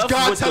 That's Enough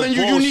God with the telling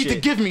you need to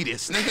bullshit. give me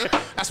this,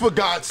 nigga. That's what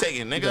God's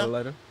saying, You got a nigga.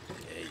 lighter?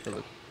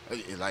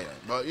 Like,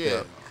 but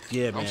yeah.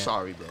 Yeah, man. I'm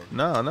sorry, bro.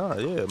 No,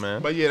 yeah,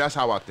 man. But yeah, that's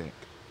how I think.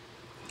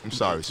 I'm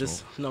sorry, Smooth.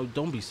 Just no,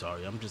 don't be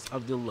sorry. I'm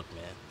look,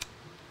 man.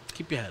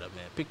 Keep your head up,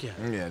 man. Pick your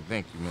head up. Yeah,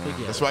 thank you, man. Pick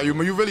your That's head why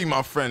up. you really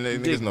my friend. You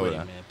Niggas did know great,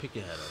 that. man. Pick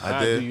your head up. I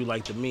I did. do you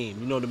like the meme?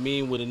 You know the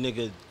meme with a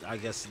nigga, I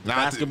guess, Nah,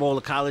 basketball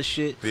or college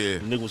shit? Yeah.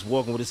 The nigga was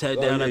walking with his head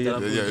down. yeah, like yeah,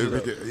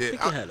 that. Yeah,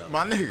 Pick your head up.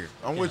 My nigga,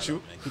 I'm with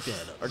you. Keep your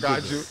head up. I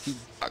got you.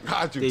 I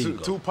got There you. you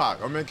go. Tupac.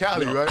 I'm in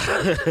Cali,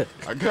 right?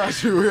 I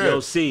got you here. Yo,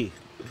 C.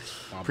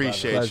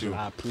 Appreciate brother, you.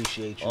 I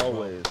appreciate you.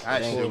 Always. Bro.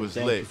 That shit was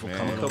Thank lit, you for man.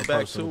 coming Come on back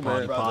Personal too,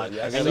 Party man. Pod.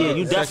 Brother, And yeah,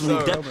 you yes,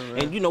 definitely, sir.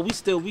 and you know, we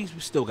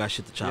still got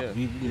shit to chop. Yeah.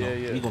 You know,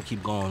 Yeah. we gonna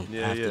keep going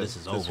after this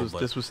is over. But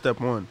This was step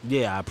one.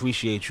 yeah, I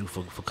appreciate you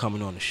for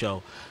coming on the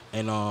show,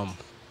 and I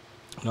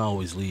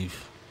always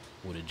leave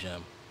with a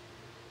gem.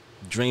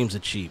 Dreams are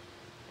cheap.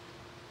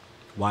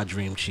 Why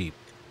dream cheap?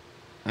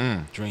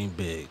 Dream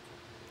big.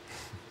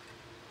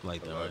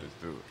 Like that, right?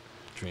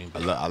 Dream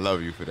big. I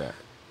love you for that.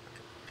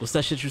 What's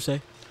that shit you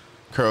say?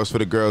 Curls for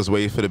the girls,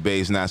 wave for the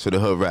babes, knots for the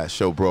hood rats.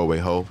 Show Broadway,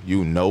 ho.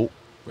 You know.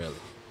 Really?